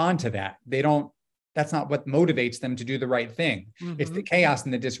don't respond to that. That's not what motivates them to do the right thing. Mm-hmm. It's the chaos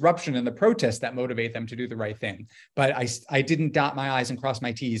and the disruption and the protests that motivate them to do the right thing. But I didn't dot my I's and cross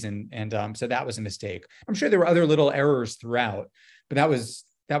my T's, and so that was a mistake. I'm sure there were other little errors throughout, but that was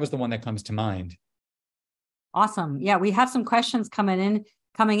the one that comes to mind. Awesome. Yeah, we have some questions coming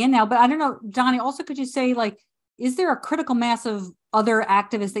in now, but I don't know, Donny, also could you say, like, is there a critical mass of other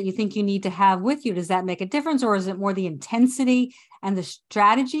activists that you think you need to have with you? Does that make a difference, or is it more the intensity and the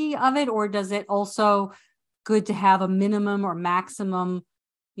strategy of it? Or does it also good to have a minimum or maximum,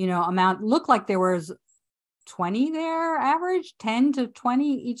 amount? Look like there was 20 there, average 10 to 20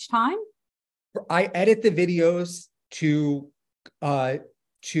 each time. I edit the videos to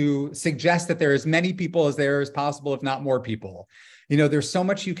suggest that there are as many people as there is possible, if not more people. There's so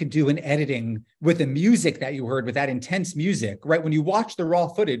much you can do in editing with the music that you heard, with that intense music, right? When you watch the raw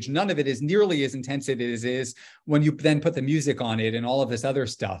footage, none of it is nearly as intense as it is when you then put the music on it and all of this other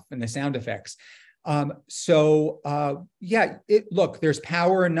stuff and the sound effects. Look, there's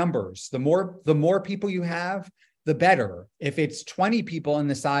power in numbers. The more people you have, the better. If it's 20 people in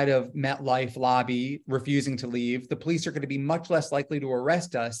the side of MetLife lobby refusing to leave, the police are going to be much less likely to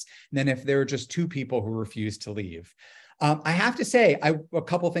arrest us than if there are just 2 people who refuse to leave. I have to say, a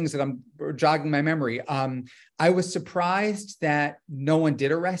couple of things that I'm jogging my memory. I was surprised that no one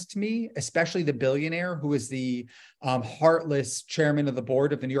did arrest me, especially the billionaire who was the heartless chairman of the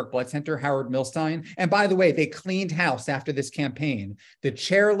board of the New York Blood Center, Howard Milstein. And by the way, they cleaned house after this campaign. The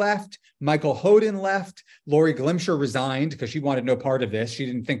chair left, Michael Hoden left, Lori Glimcher resigned because she wanted no part of this. She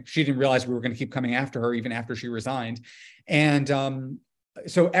didn't realize we were going to keep coming after her even after she resigned. And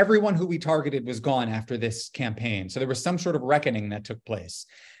so everyone who we targeted was gone after this campaign. So there was some sort of reckoning that took place.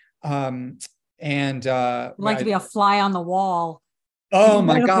 To be a fly on the wall. Oh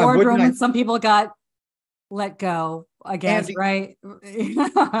my God. Boardroom, and some people got let go, I guess, right?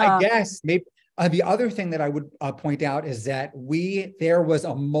 I guess maybe. The other thing that I would point out is that there was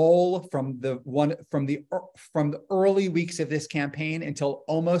a mole from the early weeks of this campaign until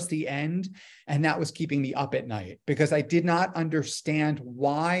almost the end, and that was keeping me up at night because I did not understand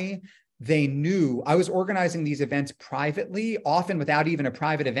why they knew. I was organizing these events privately, often without even a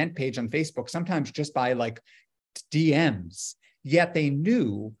private event page on Facebook, sometimes just by like DMs, yet they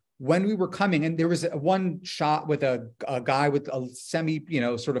knew when we were coming. And there was one shot with a guy with a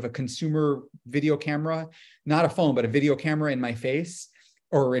sort of a consumer video camera, not a phone, but a video camera in my face.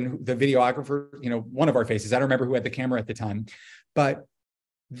 or in the videographer, one of our faces. I don't remember who had the camera at the time, but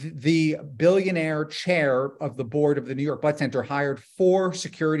the billionaire chair of the board of the New York Blood Center hired 4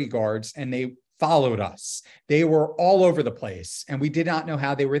 security guards, and they followed us. They were all over the place, and we did not know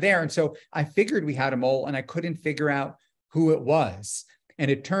how they were there. And so I figured we had a mole, and I couldn't figure out who it was.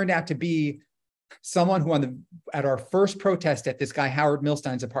 And it turned out to be someone who at our first protest at this guy Howard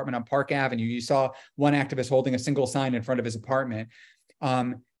Milstein's apartment on Park Avenue, you saw one activist holding a single sign in front of his apartment.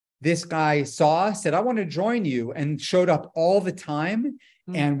 This guy saw us, said, "I want to join you," and showed up all the time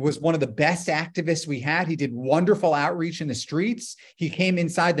and was one of the best activists we had. He did wonderful outreach in the streets. He came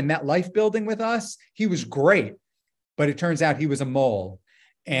inside the MetLife building with us. He was great, but it turns out he was a mole.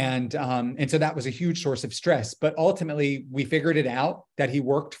 And so that was a huge source of stress. But ultimately, we figured it out that he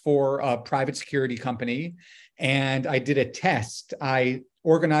worked for a private security company. And I did a test. I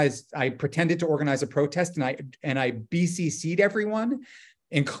pretended to organize a protest, and I BCC'd everyone,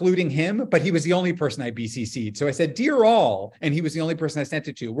 including him, but he was the only person I BCC'd. So I said, "Dear all," and he was the only person I sent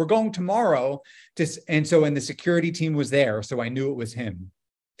it to. "We're going tomorrow." And the security team was there, so I knew it was him.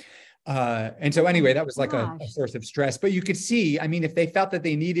 And so anyway, that was like a source of stress. But you could see, I mean, if they felt that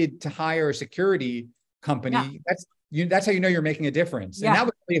they needed to hire a security company, that's how you know you're making a difference. Yeah. And that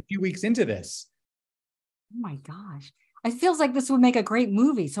was only a few weeks into this. Oh my gosh. It feels like this would make a great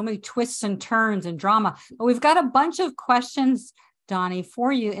movie. So many twists and turns and drama. But we've got a bunch of questions, Donny,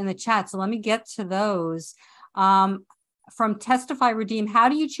 for you in the chat. So let me get to those. From Testify Redeem, how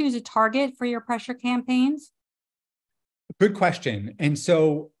do you choose a target for your pressure campaigns? Good question. And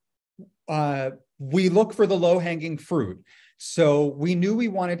so we look for the low-hanging fruit. So we knew we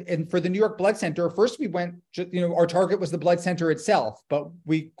wanted, and for the New York Blood Center, first we went, our target was the blood center itself, but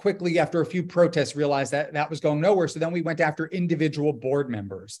we quickly, after a few protests, realized that that was going nowhere. So then we went after individual board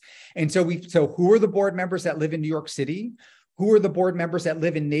members. And so who are the board members that live in New York City? Who are the board members that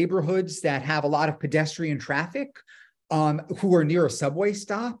live in neighborhoods that have a lot of pedestrian traffic, who are near a subway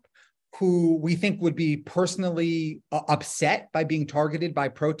stop, who we think would be personally upset by being targeted by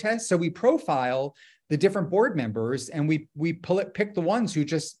protests? So we profile the different board members, and we pick the ones who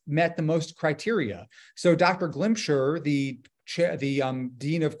just met the most criteria. So Dr. Glimsher, the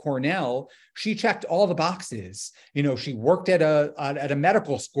dean of Cornell, she checked all the boxes. She worked at a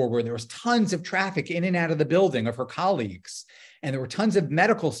medical school where there was tons of traffic in and out of the building of her colleagues, and there were tons of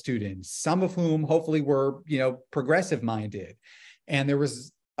medical students, some of whom hopefully were progressive minded, and there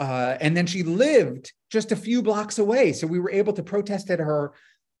was. And then she lived just a few blocks away. So we were able to protest at her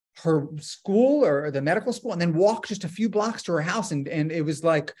school, or the medical school, and then walk just a few blocks to her house. And it was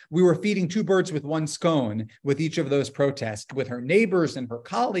like we were feeding 2 birds with 1 scone with each of those protests, with her neighbors and her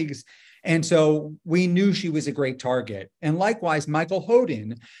colleagues. And so we knew she was a great target. And likewise, Michael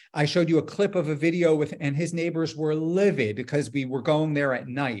Hoden, I showed you a clip of a video and his neighbors were livid because we were going there at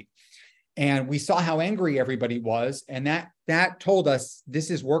night. And we saw how angry everybody was. And that told us,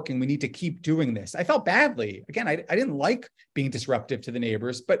 this is working. We need to keep doing this. I felt badly. Again, I didn't like being disruptive to the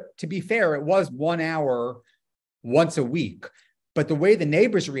neighbors, but to be fair, it was 1 hour once a week. But the way the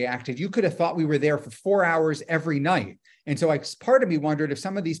neighbors reacted, you could have thought we were there for 4 hours every night. And so part of me wondered if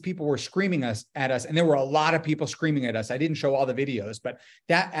some of these people were screaming at us, and there were a lot of people screaming at us. I didn't show all the videos, but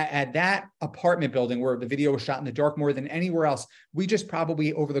at that apartment building where the video was shot in the dark more than anywhere else, we just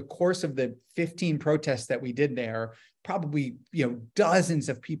probably, over the course of the 15 protests that we did there, probably, dozens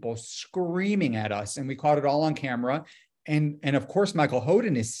of people screaming at us, and we caught it all on camera. And of course, Michael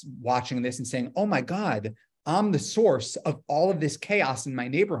Hoden is watching this and saying, "Oh my God, I'm the source of all of this chaos in my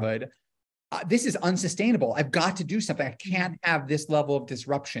neighborhood. This is unsustainable. I've got to do something. I can't have this level of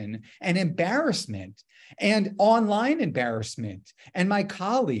disruption and embarrassment and online embarrassment and my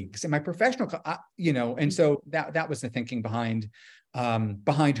colleagues and my professional, and so that was the thinking behind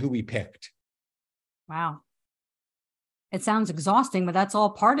who we picked." Wow. It sounds exhausting, but that's all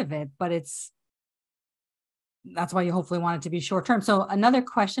part of it. But that's why you hopefully want it to be short term. So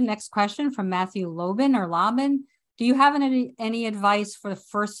next question from Matthew Lobin. Do you have any advice for the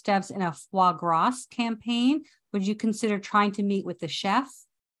first steps in a foie gras campaign? Would you consider trying to meet with the chef?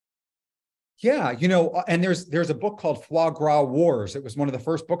 Yeah, and there's a book called Foie Gras Wars. It was one of the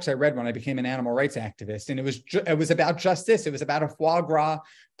first books I read when I became an animal rights activist. And it was about just this. It was about a foie gras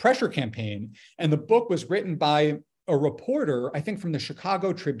pressure campaign. And the book was written by a reporter, I think from the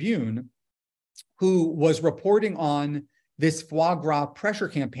Chicago Tribune, who was reporting on this foie gras pressure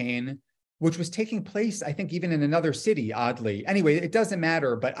campaign, which was taking place, I think, even in another city, oddly. Anyway, it doesn't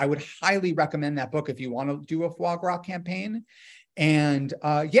matter, but I would highly recommend that book if you want to do a foie gras campaign. And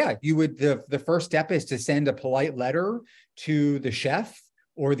the first step is to send a polite letter to the chef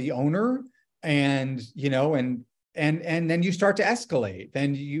or the owner, and and then you start to escalate.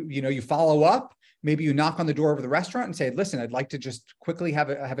 Then you follow up. Maybe you knock on the door of the restaurant and say, listen, I'd like to just quickly have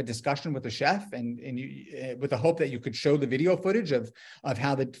a discussion with the chef, and you, with the hope that you could show the video footage of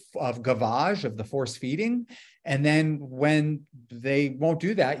gavage, of the force feeding. And then when they won't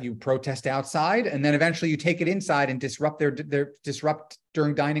do that, you protest outside, and then eventually you take it inside and disrupt disrupt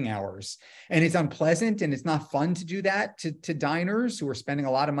during dining hours. And it's unpleasant and it's not fun to do that to diners who are spending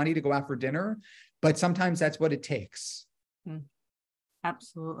a lot of money to go out for dinner, but sometimes that's what it takes.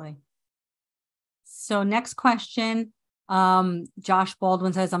 Absolutely. So next question, Josh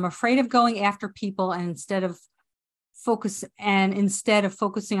Baldwin says, I'm afraid of going after people and instead of focusing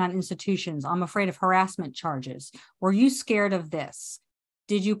on institutions. I'm afraid of harassment charges. Were you scared of this?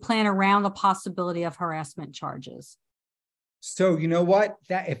 Did you plan around the possibility of harassment charges? So you know what?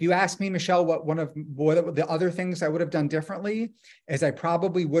 That if you ask me, Michelle, what the other things I would have done differently is I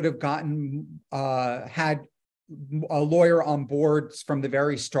probably would have had a lawyer on board from the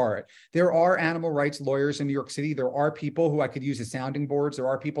very start. There are animal rights lawyers in New York City. There are people who I could use as sounding boards. There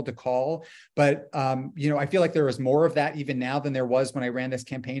are people to call, but I feel like there is more of that even now than there was when I ran this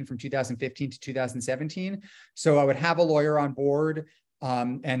campaign from 2015 to 2017. So I would have a lawyer on board,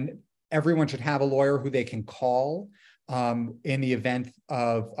 and everyone should have a lawyer who they can call in the event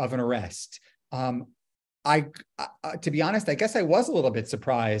of an arrest. To be honest, I guess I was a little bit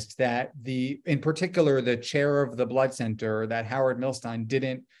surprised that in particular, the chair of the blood center, that Howard Milstein,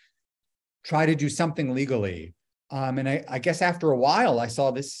 didn't try to do something legally. And I guess after a while, I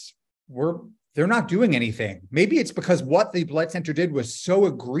saw they're not doing anything. Maybe it's because what the blood center did was so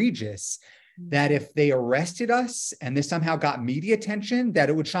egregious that if they arrested us and this somehow got media attention, that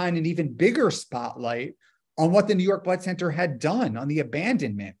it would shine an even bigger spotlight on what the New York Blood Center had done, on the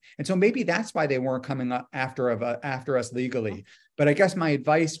abandonment. And so maybe that's why they weren't coming up after us legally. But I guess my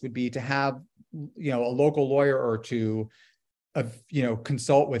advice would be to have, a local lawyer or two,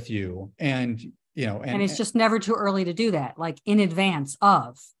 consult with you, and it's just never too early to do that, like in advance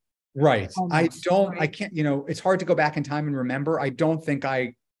of. Right. Almost, I can't, it's hard to go back in time and remember. I don't think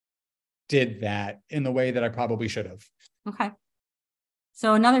I did that in the way that I probably should have. Okay.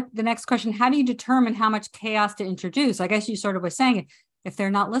 So the next question, how do you determine how much chaos to introduce? I guess you sort of were saying it, if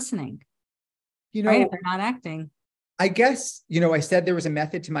they're not listening, right? If they're not acting. I guess, I said there was a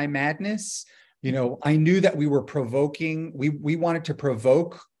method to my madness. I knew that we were provoking, we wanted to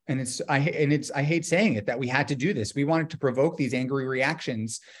provoke, and I hate saying it, that we had to do this. We wanted to provoke these angry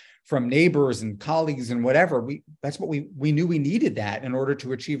reactions from neighbors and colleagues and whatever. That's what we knew we needed that in order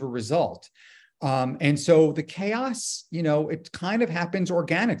to achieve a result. And so the chaos, it kind of happens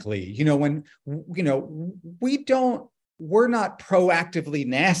organically, when, we're not proactively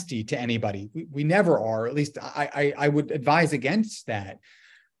nasty to anybody. We never are. At least I would advise against that.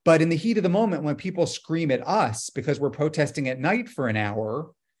 But in the heat of the moment, when people scream at us because we're protesting at night for an hour,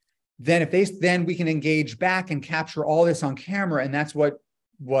 then then we can engage back and capture all this on camera. And that's what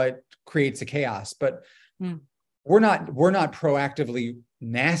creates the chaos. But we're not proactively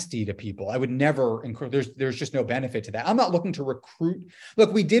nasty to people. I would never encourage, there's just no benefit to that. I'm not looking to recruit.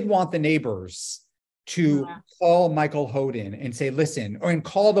 Look, we did want the neighbors to call Michael Hoden and say, listen, and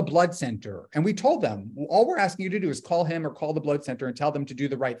call the blood center. And we told them, all we're asking you to do is call him or call the blood center and tell them to do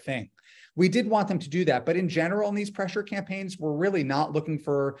the right thing. We did want them to do that. But in general, in these pressure campaigns, we're really not looking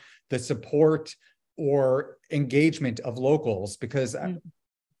for the support or engagement of locals, because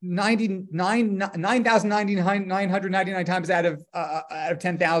 9,999 times out of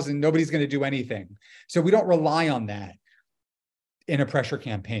 10,000, nobody's going to do anything. So we don't rely on that in a pressure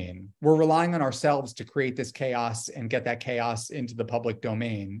campaign. We're relying on ourselves to create this chaos and get that chaos into the public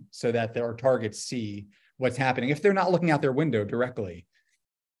domain so that our targets see what's happening if they're not looking out their window directly.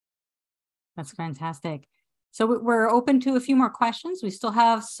 That's fantastic. So we're open to a few more questions. We still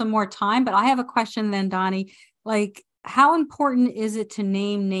have some more time, but I have a question then, Donny. How important is it to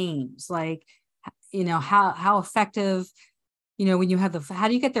name names? How effective, when you have how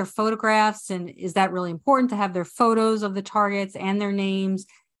do you get their photographs? And is that really important to have their photos of the targets and their names?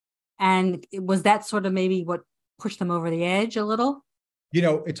 And was that sort of maybe what pushed them over the edge a little?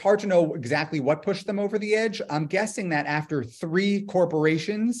 It's hard to know exactly what pushed them over the edge. I'm guessing that after three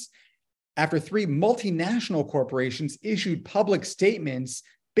multinational corporations issued public statements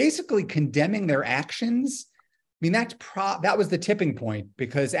basically condemning their actions, that was the tipping point,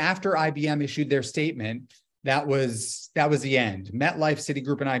 because after IBM issued their statement, that was the end. MetLife,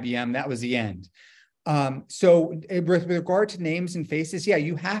 Citigroup, and IBM, that was the end. So with regard to names and faces,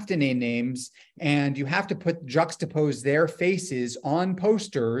 you have to name names, and you have to juxtapose their faces on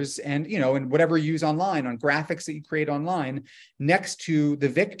posters and, and whatever you use online, on graphics that you create online, next to the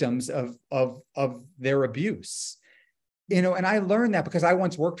victims of their abuse. and I learned that because I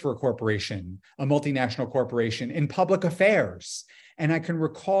once worked for a corporation, a multinational corporation, in public affairs. And I can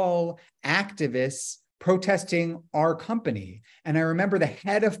recall activists protesting our company. And I remember the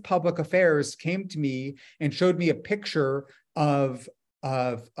head of public affairs came to me and showed me a picture of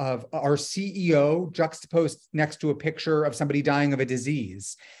our CEO juxtaposed next to a picture of somebody dying of a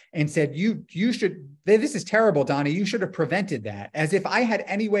disease, and said, you should, this is terrible, Donny, you should have prevented that. As if I had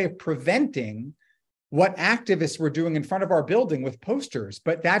any way of preventing what activists were doing in front of our building with posters.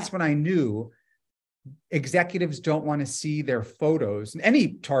 But that's when I knew executives don't want to see their photos,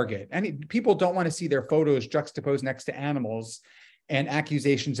 any people don't want to see their photos juxtaposed next to animals and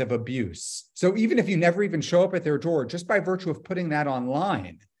accusations of abuse. So even if you never even show up at their door, just by virtue of putting that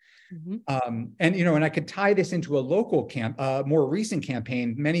online, and I could tie this into a local more recent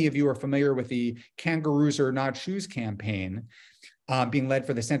campaign. Many of you are familiar with the Kangaroos Are Not Shoes campaign, being led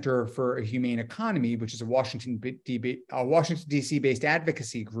for the Center for a Humane Economy, which is a Washington, D.C. based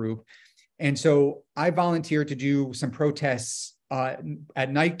advocacy group. And so I volunteered to do some protests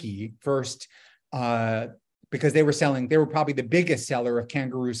at Nike first, because they were probably the biggest seller of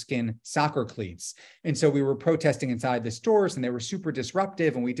kangaroo skin soccer cleats. And so we were protesting inside the stores, and they were super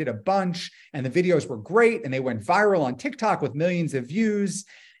disruptive, and we did a bunch, and the videos were great, and they went viral on TikTok with millions of views.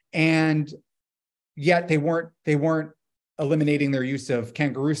 And yet they weren't eliminating their use of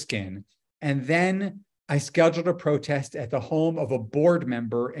kangaroo skin. And then I scheduled a protest at the home of a board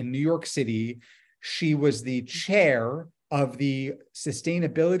member in New York City. She was the chair of the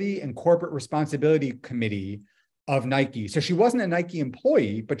Sustainability and Corporate Responsibility Committee of Nike. So she wasn't a Nike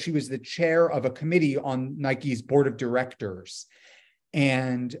employee, but she was the chair of a committee on Nike's board of directors.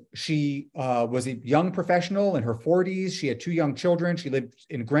 And she was a young professional in her 40s. She had 2 young children. She lived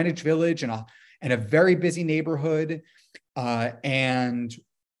in Greenwich Village in a very busy neighborhood, and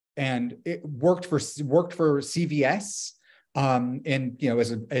it worked for CVS, and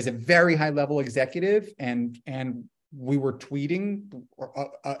as a very high level executive, and we were tweeting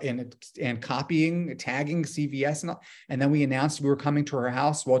and copying, tagging CVS, and then we announced we were coming to her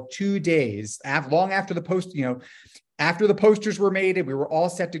house. Well, 2 days long after the post, after the posters were made and we were all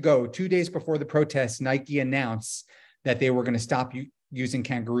set to go, 2 days before the protest, Nike announced that they were going to stop using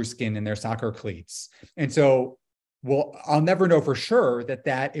kangaroo skin in their soccer cleats. And so, well, I'll never know for sure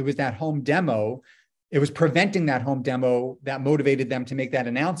that it was that home demo. It was preventing that home demo that motivated them to make that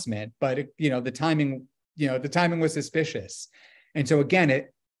announcement. But the timing was suspicious. And so again,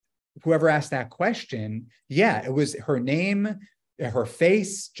 whoever asked that question, it was her name, her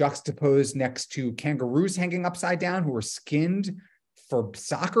face juxtaposed next to kangaroos hanging upside down who were skinned for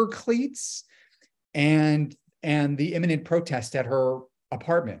soccer cleats, and the imminent protest at her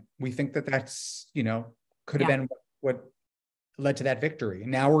apartment. We think that's could have been what led to that victory.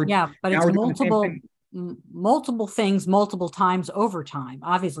 And now we're but it's multiple things multiple times over time.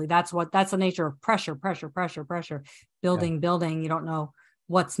 Obviously, that's the nature of pressure, building. You don't know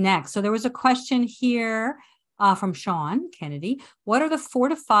what's next. So there was a question here from Sean Kennedy. What are the 4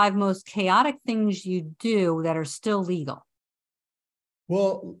 to 5 most chaotic things you do that are still legal?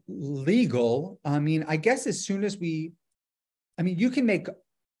 Well, legal, I guess as soon as you can make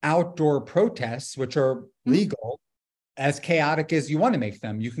outdoor protests, which are legal, as chaotic as you want to make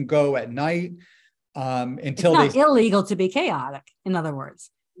them. You can go at night until it's not illegal to be chaotic, in other words.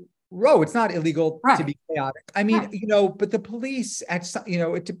 It's not illegal to be chaotic. But the police,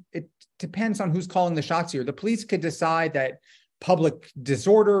 it depends on who's calling the shots here. The police could decide that public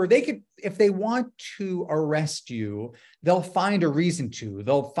disorder, they could, if they want to arrest you, they'll find a reason to,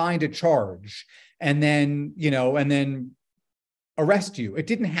 they'll find a charge, and then arrest you. It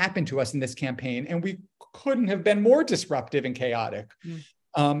didn't happen to us in this campaign, and we couldn't have been more disruptive and chaotic.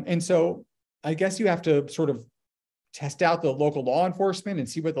 And so I guess you have to sort of test out the local law enforcement and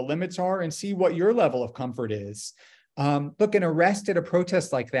see what the limits are and see what your level of comfort is. Look, an arrest at a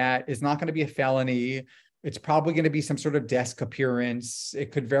protest like that is not going to be a felony. It's probably going to be some sort of desk appearance.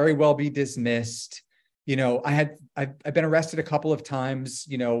 It could very well be dismissed. I've been arrested a couple of times,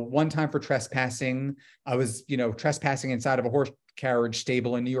 one time for trespassing. I was, trespassing inside of a horse carriage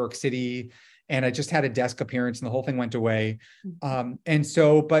stable in New York City, and I just had a desk appearance and the whole thing went away.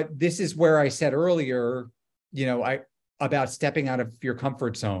 But this is where I said earlier, about stepping out of your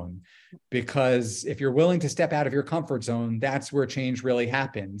comfort zone, because if you're willing to step out of your comfort zone, that's where change really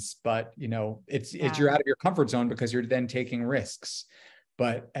happens. But, it's you're out of your comfort zone because you're then taking risks.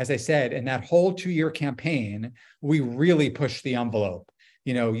 But as I said, in that whole 2-year campaign, we really pushed the envelope.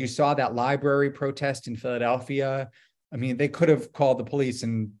 You saw that library protest in Philadelphia. They could have called the police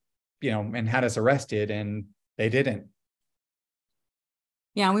and had us arrested, and they didn't.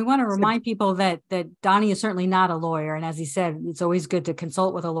 Yeah, we want to remind people that Donny is certainly not a lawyer. And as he said, it's always good to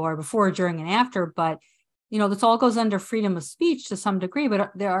consult with a lawyer before, during, and after. But, this all goes under freedom of speech to some degree,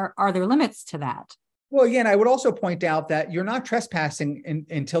 but are there limits to that? Well, yeah, and I would also point out that you're not trespassing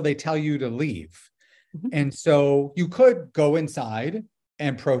until they tell you to leave. Mm-hmm. And so you could go inside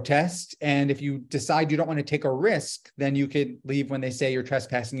and protest. And if you decide you don't want to take a risk, then you could leave when they say you're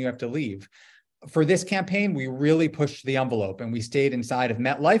trespassing, you have to leave. For this campaign, we really pushed the envelope and we stayed inside of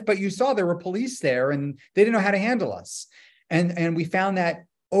MetLife, but you saw there were police there and they didn't know how to handle us. And we found that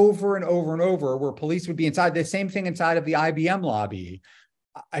over and over and over, where police would be inside. The same thing inside of the IBM lobby.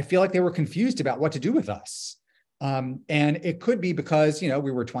 I feel like they were confused about what to do with us. And it could be because, we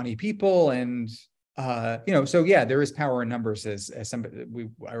were 20 people and, so yeah, there is power in numbers as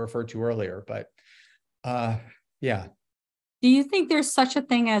I referred to earlier, but yeah. Do you think there's such a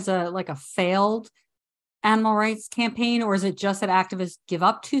thing as a failed animal rights campaign, or is it just that activists give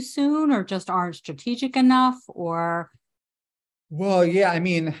up too soon, or just aren't strategic enough, or? Well, yeah, I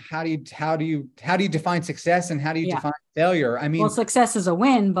mean, how do you define success and how do you define failure? I mean, well, success is a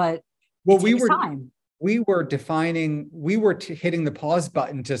win, but we were hitting the pause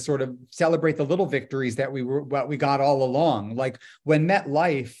button to sort of celebrate the little victories that we got all along. Like when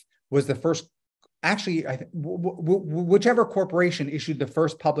MetLife was the first. Actually, whichever corporation issued the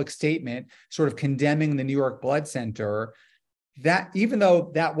first public statement sort of condemning the New York Blood Center, that even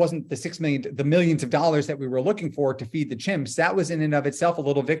though that wasn't the millions of dollars that we were looking for to feed the chimps, that was in and of itself a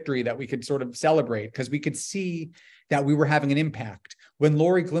little victory that we could sort of celebrate because we could see that we were having an impact. When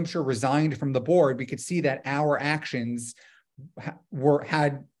Lori Glimcher resigned from the board, we could see that our actions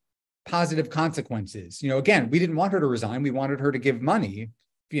had positive consequences. Again, we didn't want her to resign. We wanted her to give money.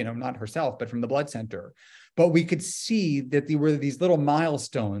 Not herself, but from the blood center. But we could see that there were these little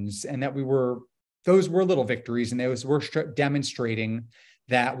milestones and that those were little victories and those were demonstrating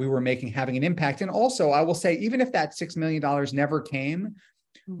that we were having an impact. And also, I will say, even if that $6 million never came,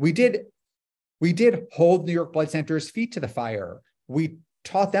 we did hold New York Blood Center's feet to the fire. We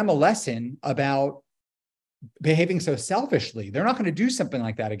taught them a lesson about behaving so selfishly. They're not going to do something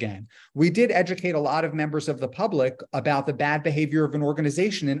like that again. We did educate a lot of members of the public about the bad behavior of an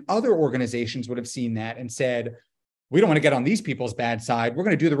organization, and other organizations would have seen that and said, we don't want to get on these people's bad side. We're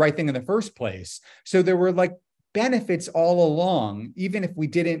going to do the right thing in the first place. So there were benefits all along, even if we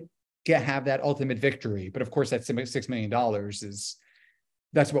didn't have that ultimate victory. But of course, that $6 million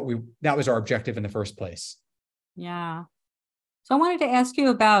that was our objective in the first place. Yeah. So I wanted to ask you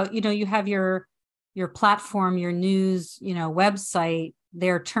about, you have your platform, your news, website,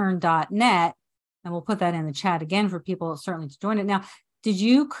 theirturn.net, and we'll put that in the chat again for people certainly to join it. Now, did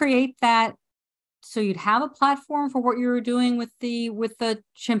you create that so you'd have a platform for what you were doing with the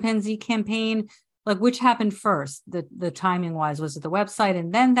chimpanzee campaign? Like, which happened first, the timing wise? Was it the website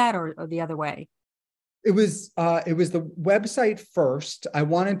and then that, or the other way? It was the website first. I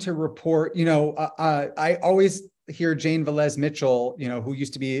wanted to report, I always hear Jane Velez Mitchell, who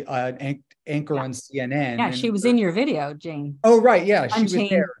used to be an anchor on CNN. Yeah, she was in your video, Jane. Oh, right. Yeah, she was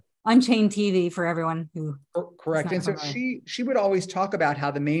there. Unchained TV for everyone who. Correct. And so she would always talk about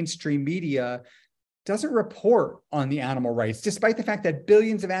how the mainstream media doesn't report on the animal rights, despite the fact that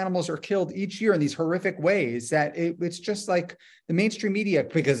billions of animals are killed each year in these horrific ways, that it's just like the mainstream media,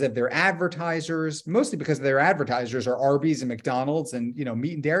 because of their advertisers, mostly because of their advertisers are Arby's and McDonald's and,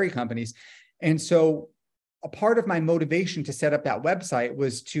 meat and dairy companies. And so a part of my motivation to set up that website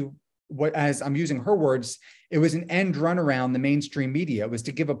was as I'm using her words, it was an end run around the mainstream media. It was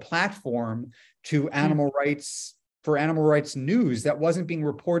to give a platform to animal rights news that wasn't being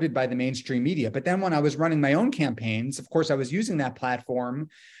reported by the mainstream media. But then when I was running my own campaigns, of course, I was using that platform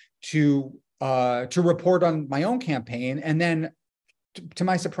to report on my own campaign. And then to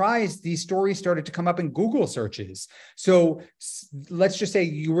my surprise, these stories started to come up in Google searches. So let's just say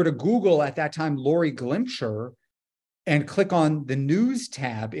you were to Google at that time, Lori Glimcher, and click on the news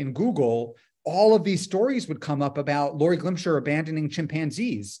tab in Google, all of these stories would come up about Lori Glimcher abandoning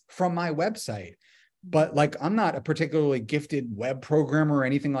chimpanzees from my website. But I'm not a particularly gifted web programmer or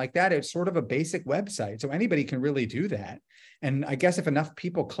anything like that. It's sort of a basic website. So anybody can really do that. And I guess if enough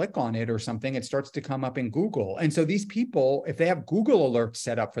people click on it or something, it starts to come up in Google. And so these people, if they have Google alerts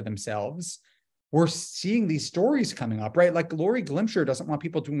set up for themselves, we're seeing these stories coming up, right? Like Lori Glimcher doesn't want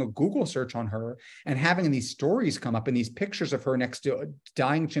people doing a Google search on her and having these stories come up and these pictures of her next to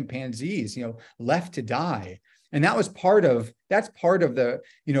dying chimpanzees, left to die. And that's part of the,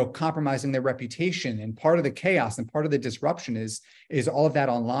 compromising their reputation, and part of the chaos and part of the disruption is all of that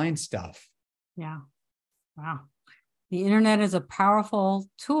online stuff. Yeah. Wow. The internet is a powerful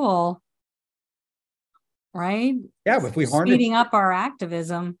tool. right? Yeah, if we harness speeding up our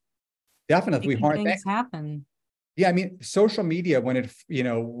activism, definitely, if we harness things happen. Yeah, I mean, social media, when it,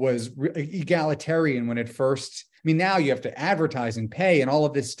 was egalitarian when it first, I mean, now you have to advertise and pay and all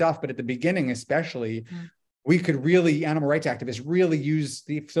of this stuff, but at the beginning, especially, we could really, animal rights activists really use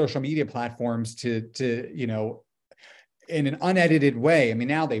the social media platforms to in an unedited way. I mean,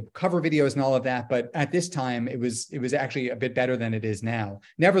 now they cover videos and all of that, but at this time, it was actually a bit better than it is now.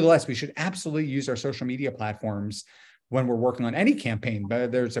 Nevertheless, we should absolutely use our social media platforms when we're working on any campaign,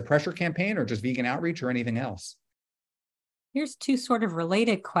 whether it's a pressure campaign or just vegan outreach or anything else. Here's two sort of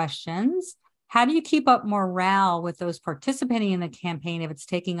related questions. How do you keep up morale with those participating in the campaign if it's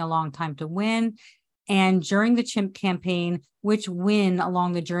taking a long time to win? And during the chimp campaign, which win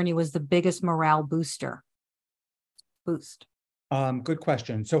along the journey was the biggest morale boost? Good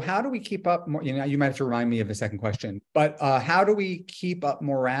question. So how do we keep up more, you might have to remind me of the second question, but how do we keep up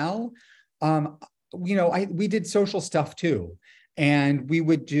morale? We did social stuff too. And we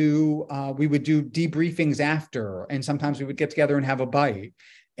would do debriefings after, and sometimes we would get together and have a bite.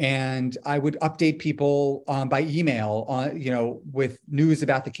 And I would update people by email, with news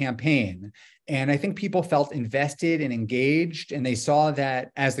about the campaign. And I think people felt invested and engaged, and they saw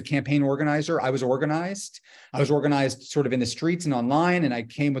that as the campaign organizer, I was organized. I was organized sort of in the streets and online, and I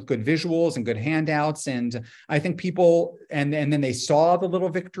came with good visuals and good handouts. And I think people, and then they saw the little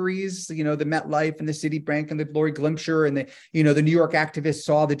victories, the MetLife and the Citibank and the Lori Glimpsher, and the New York activists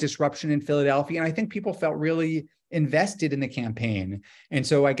saw the disruption in Philadelphia. And I think people felt really invested in the campaign. And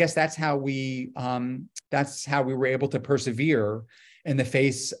so I guess that's how we were able to persevere in the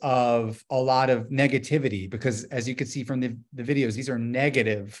face of a lot of negativity, because as you can see from the videos, these are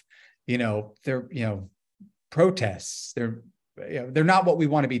negative, they're, protests. They're not what we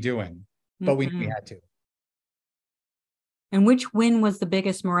want to be doing, but we had to. And which win was the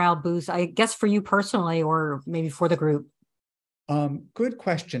biggest morale boost, I guess, for you personally, or maybe for the group? Good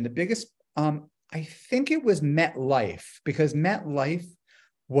question. The biggest, I think it was MetLife, because MetLife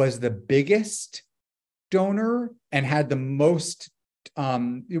was the biggest donor and had the most,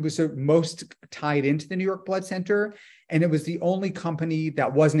 it was the most tied into the New York Blood Center. And it was the only company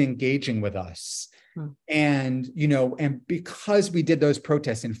that wasn't engaging with us. And, and because we did those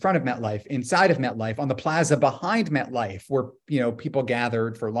protests in front of MetLife, inside of MetLife, on the plaza behind MetLife, where, people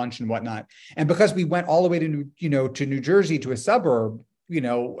gathered for lunch and whatnot. And because we went all the way to, to New Jersey, to a suburb,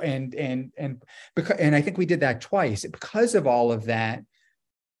 and I think we did that twice. Because of all of that,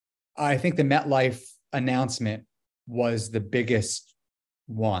 I think the MetLife announcement was the biggest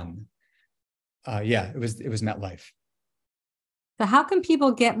one. It was MetLife. So how can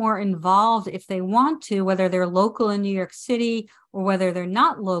people get more involved if they want to, whether they're local in New York City or whether they're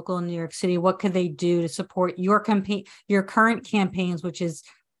not local in New York City? What could they do to support your campaign, your current campaigns, which is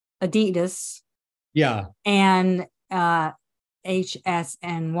Adidas, and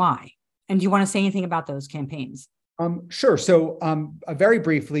HSNY? And do you want to say anything about those campaigns? Sure. So very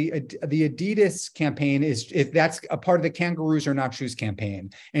briefly, the Adidas campaign that's a part of the Kangaroos Are Not Shoes campaign.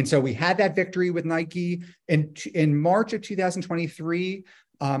 And so we had that victory with Nike in March of 2023,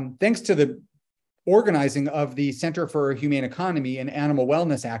 thanks to the organizing of the Center for a Humane Economy and Animal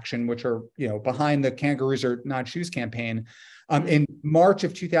Wellness Action, which are, behind the Kangaroos Are Not Shoes campaign. In March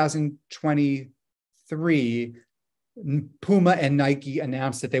of 2023, Puma and Nike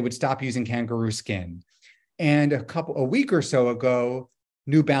announced that they would stop using kangaroo skin. And a week or so ago,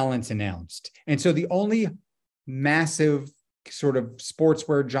 New Balance announced. And so the only massive sort of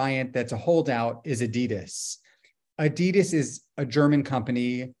sportswear giant that's a holdout is Adidas. Adidas is a German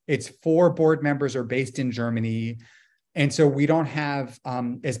company. Its 4 board members are based in Germany. And so we don't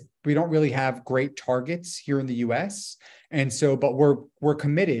really have great targets here in the US. And so, but we're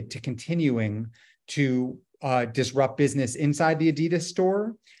committed to continuing to disrupt business inside the Adidas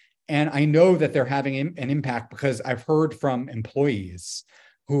store. And I know that they're having an impact because I've heard from employees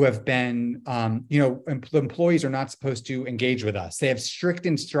who have been, the employees are not supposed to engage with us. They have strict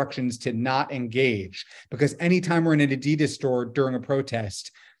instructions to not engage, because anytime we're in an Adidas store during a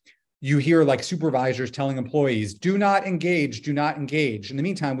protest, you hear like supervisors telling employees, do not engage, do not engage. In the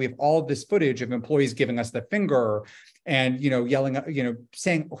meantime, we have all of this footage of employees giving us the finger and, yelling,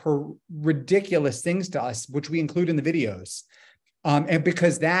 saying ridiculous things to us, which we include in the videos. And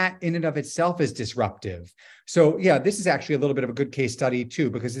because that in and of itself is disruptive. So yeah, this is actually a little bit of a good case study too,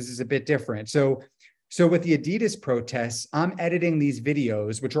 because this is a bit different. So with the Adidas protests, I'm editing these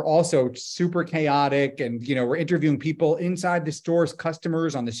videos, which are also super chaotic. And, we're interviewing people inside the stores,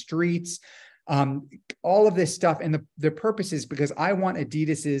 customers on the streets, all of this stuff. And the purpose is because I want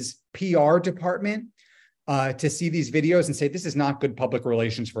Adidas's PR department to see these videos and say, this is not good public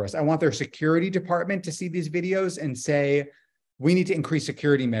relations for us. I want their security department to see these videos and say, we need to increase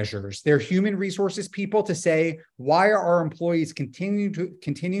security measures. Their human resources people to say, why are our employees continuing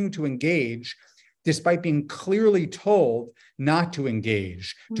to engage despite being clearly told not to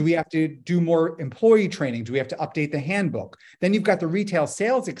engage? Do we have to do more employee training? Do we have to update the handbook? Then you've got the retail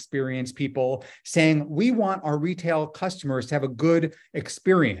sales experience people saying, we want our retail customers to have a good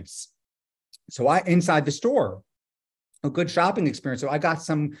experience. So inside the store, a good shopping experience. So I got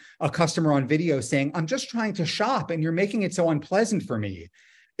a customer on video saying, I'm just trying to shop and you're making it so unpleasant for me.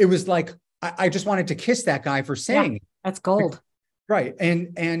 It was like, I just wanted to kiss that guy for saying it. That's gold. Right.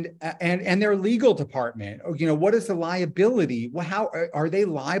 And their legal department, what is the liability? Well, how are they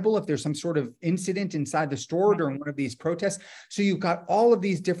liable if there's some sort of incident inside the store during one of these protests? So you've got all of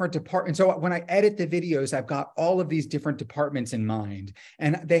these different departments. So when I edit the videos, I've got all of these different departments in mind,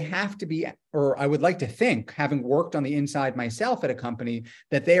 and they have to be, or I would like to think, having worked on the inside myself at a company,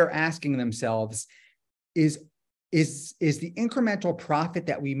 that they are asking themselves, is the incremental profit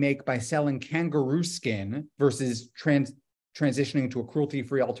that we make by selling kangaroo skin versus transitioning to a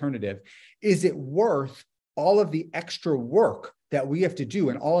cruelty-free alternative, is it worth all of the extra work that we have to do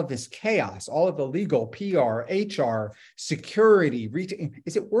and all of this chaos, all of the legal, PR, HR, security, retail?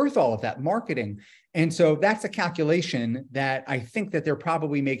 Is it worth all of that marketing? And so that's a calculation that I think that they're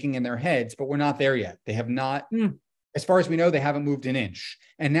probably making in their heads, but we're not there yet. They have not, as far as we know, they haven't moved an inch.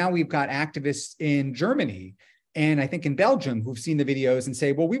 And now we've got activists in Germany and I think in Belgium who've seen the videos and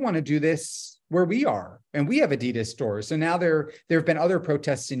say, well, we want to do this where we are, and we have Adidas stores. So now there have been other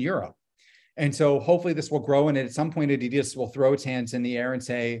protests in Europe. And so hopefully this will grow, and at some point Adidas will throw its hands in the air and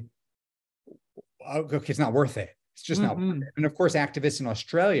say, okay, it's not worth it. It's just not worth it. And of course, activists in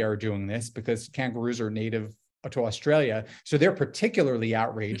Australia are doing this because kangaroos are native to Australia. So they're particularly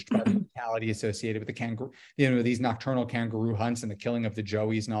outraged by the mortality associated with the kangaroo, these nocturnal kangaroo hunts and the killing of the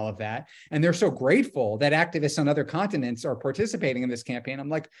joeys and all of that. And they're so grateful that activists on other continents are participating in this campaign. I'm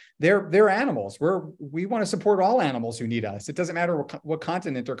like, they're animals. We want to support all animals who need us. It doesn't matter what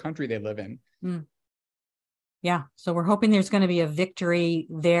continent or country they live in. Yeah. So we're hoping there's going to be a victory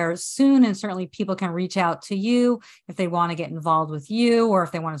there soon. And certainly people can reach out to you if they want to get involved with you, or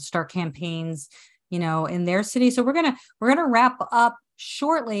if they want to start campaigns in their city. So we're gonna wrap up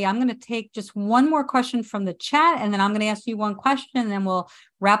shortly. I'm gonna take just one more question from the chat, and then I'm gonna ask you one question, and then we'll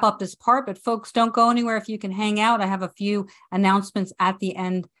wrap up this part. But folks, don't go anywhere if you can hang out. I have a few announcements at the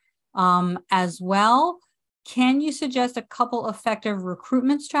end as well. Can you suggest a couple effective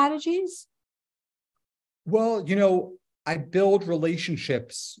recruitment strategies? Well, I build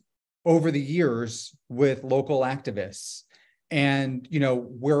relationships over the years with local activists. And,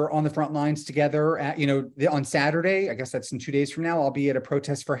 we're on the front lines together on Saturday, I guess that's in 2 days from now, I'll be at a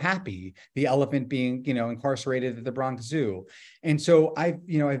protest for Happy, the elephant being, incarcerated at the Bronx Zoo. And so I've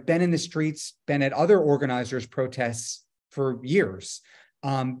been in the streets, been at other organizers' protests for years.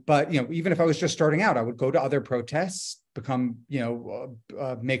 But, even if I was just starting out, I would go to other protests, become,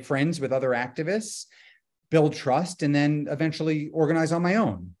 make friends with other activists, build trust, and then eventually organize on my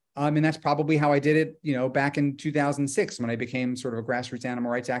own. And that's probably how I did it, back in 2006 when I became sort of a grassroots animal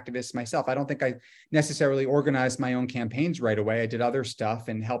rights activist myself. I don't think I necessarily organized my own campaigns right away. I did other stuff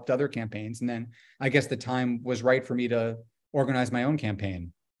and helped other campaigns. And then I guess the time was right for me to organize my own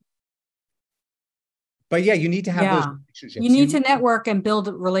campaign. But yeah, you need to have those relationships. You need to network and build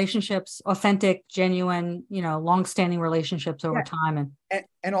relationships, authentic, genuine, longstanding relationships over time.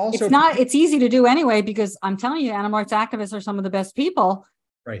 And also it's easy to do anyway, because I'm telling you, animal rights activists are some of the best people.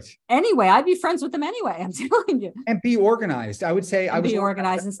 Right. Anyway, I'd be friends with them anyway. I'm telling you. And be organized. I would say I was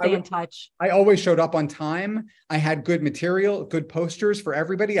organized and stay in touch. I always showed up on time. I had good material, good posters for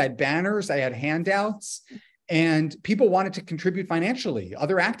everybody. I had banners. I had handouts, and people wanted to contribute financially.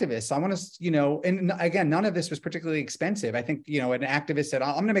 Other activists. I want to, and again, none of this was particularly expensive. I think, an activist said,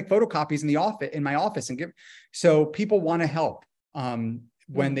 I'm going to make photocopies in my office and give. So people want to help.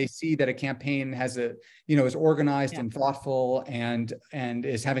 When they see that a campaign has is organized and thoughtful and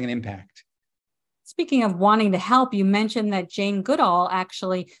is having an impact. Speaking of wanting to help, you mentioned that Jane Goodall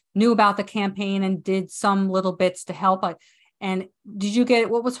actually knew about the campaign and did some little bits to help. And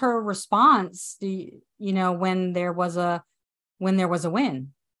what was her response? When there was a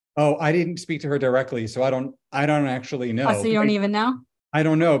win? Oh, I didn't speak to her directly, so I don't actually know. So you don't even know? I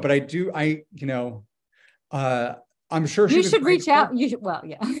don't know, but I do. I'm sure she should reach out. You should, well,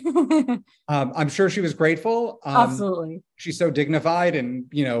 yeah. I'm sure she was grateful. Absolutely. She's so dignified and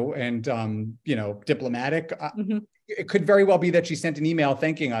diplomatic. It could very well be that she sent an email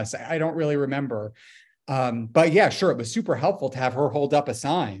thanking us. I don't really remember. But yeah, sure. It was super helpful to have her hold up a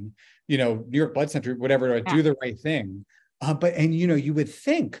sign, New York Blood Center, whatever, to do the right thing. You would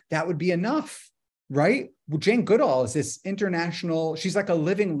think that would be enough, right? Well, Jane Goodall is this international, she's like a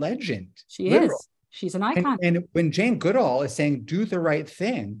living legend. She is. She's an icon. And when Jane Goodall is saying, do the right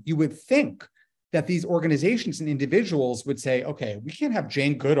thing, you would think that these organizations and individuals would say, okay, we can't have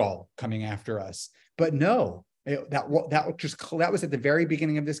Jane Goodall coming after us. But no, that was at the very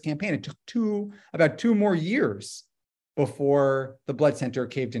beginning of this campaign. It took about 2 more years before the Blood Center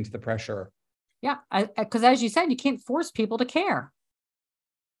caved into the pressure. Yeah, because as you said, you can't force people to care.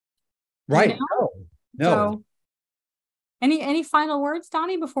 Right. No. So, any final words,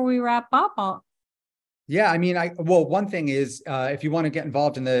 Donny, before we wrap up? Yeah, I mean, one thing is, if you want to get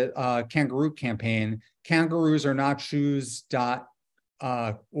involved in the kangaroo campaign,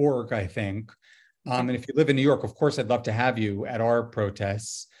 kangaroosarenotshoes.org, I think. And if you live in New York, of course, I'd love to have you at our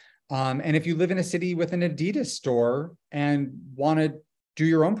protests. And if you live in a city with an Adidas store and want to do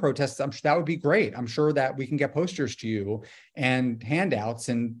your own protests, that would be great. I'm sure that we can get posters to you and handouts.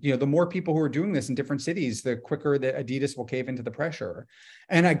 And, the more people who are doing this in different cities, the quicker that Adidas will cave into the pressure.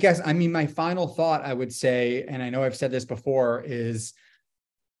 And my final thought, I would say, and I know I've said this before, is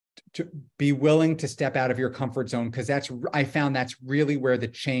to be willing to step out of your comfort zone, because I found that's really where the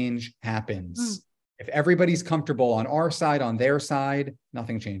change happens. If everybody's comfortable on our side, on their side,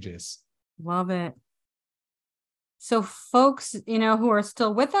 nothing changes. Love it. So folks, who are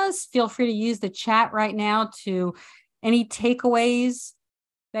still with us, feel free to use the chat right now to any takeaways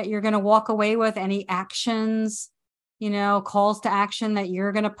that you're going to walk away with, any actions, calls to action that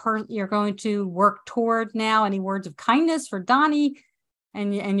you're going to work toward now, any words of kindness for Donny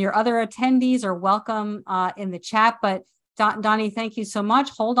and your other attendees are welcome in the chat. But Donny, thank you so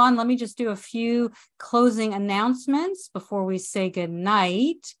much. Hold on. Let me just do a few closing announcements before we say good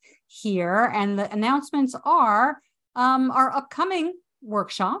night here. And the announcements are our upcoming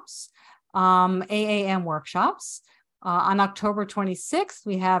workshops, AAM workshops. On October 26th,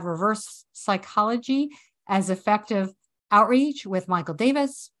 we have Reverse Psychology as Effective Outreach with Michael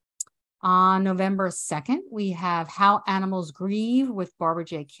Davis. On November 2nd, we have How Animals Grieve with Barbara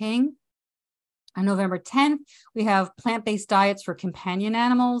J. King. On November 10th, we have Plant-Based Diets for Companion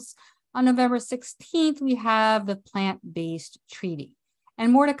Animals. On November 16th, we have the Plant-Based Treaty,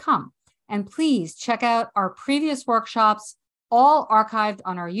 and more to come. And please check out our previous workshops, all archived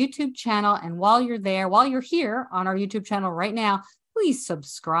on our YouTube channel. And while you're here on our YouTube channel right now, please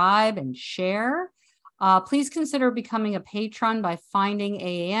subscribe and share. Please consider becoming a patron by finding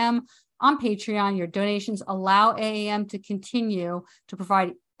AAM on Patreon. Your donations allow AAM to continue to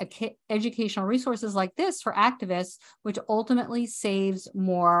provide educational resources like this for activists, which ultimately saves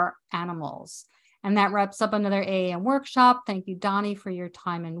more animals. And that wraps up another AAM workshop. Thank you, Donny, for your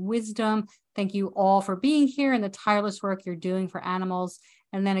time and wisdom. Thank you all for being here and the tireless work you're doing for animals.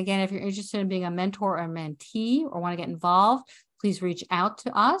 And then again, if you're interested in being a mentor or mentee or want to get involved, please reach out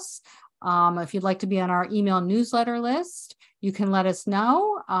to us. If you'd like to be on our email newsletter list, you can let us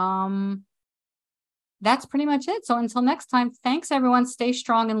know. That's pretty much it. So until next time, thanks everyone. Stay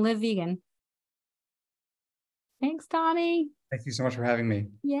strong and live vegan. Thanks, Donny. Thank you so much for having me.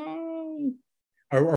 Yay.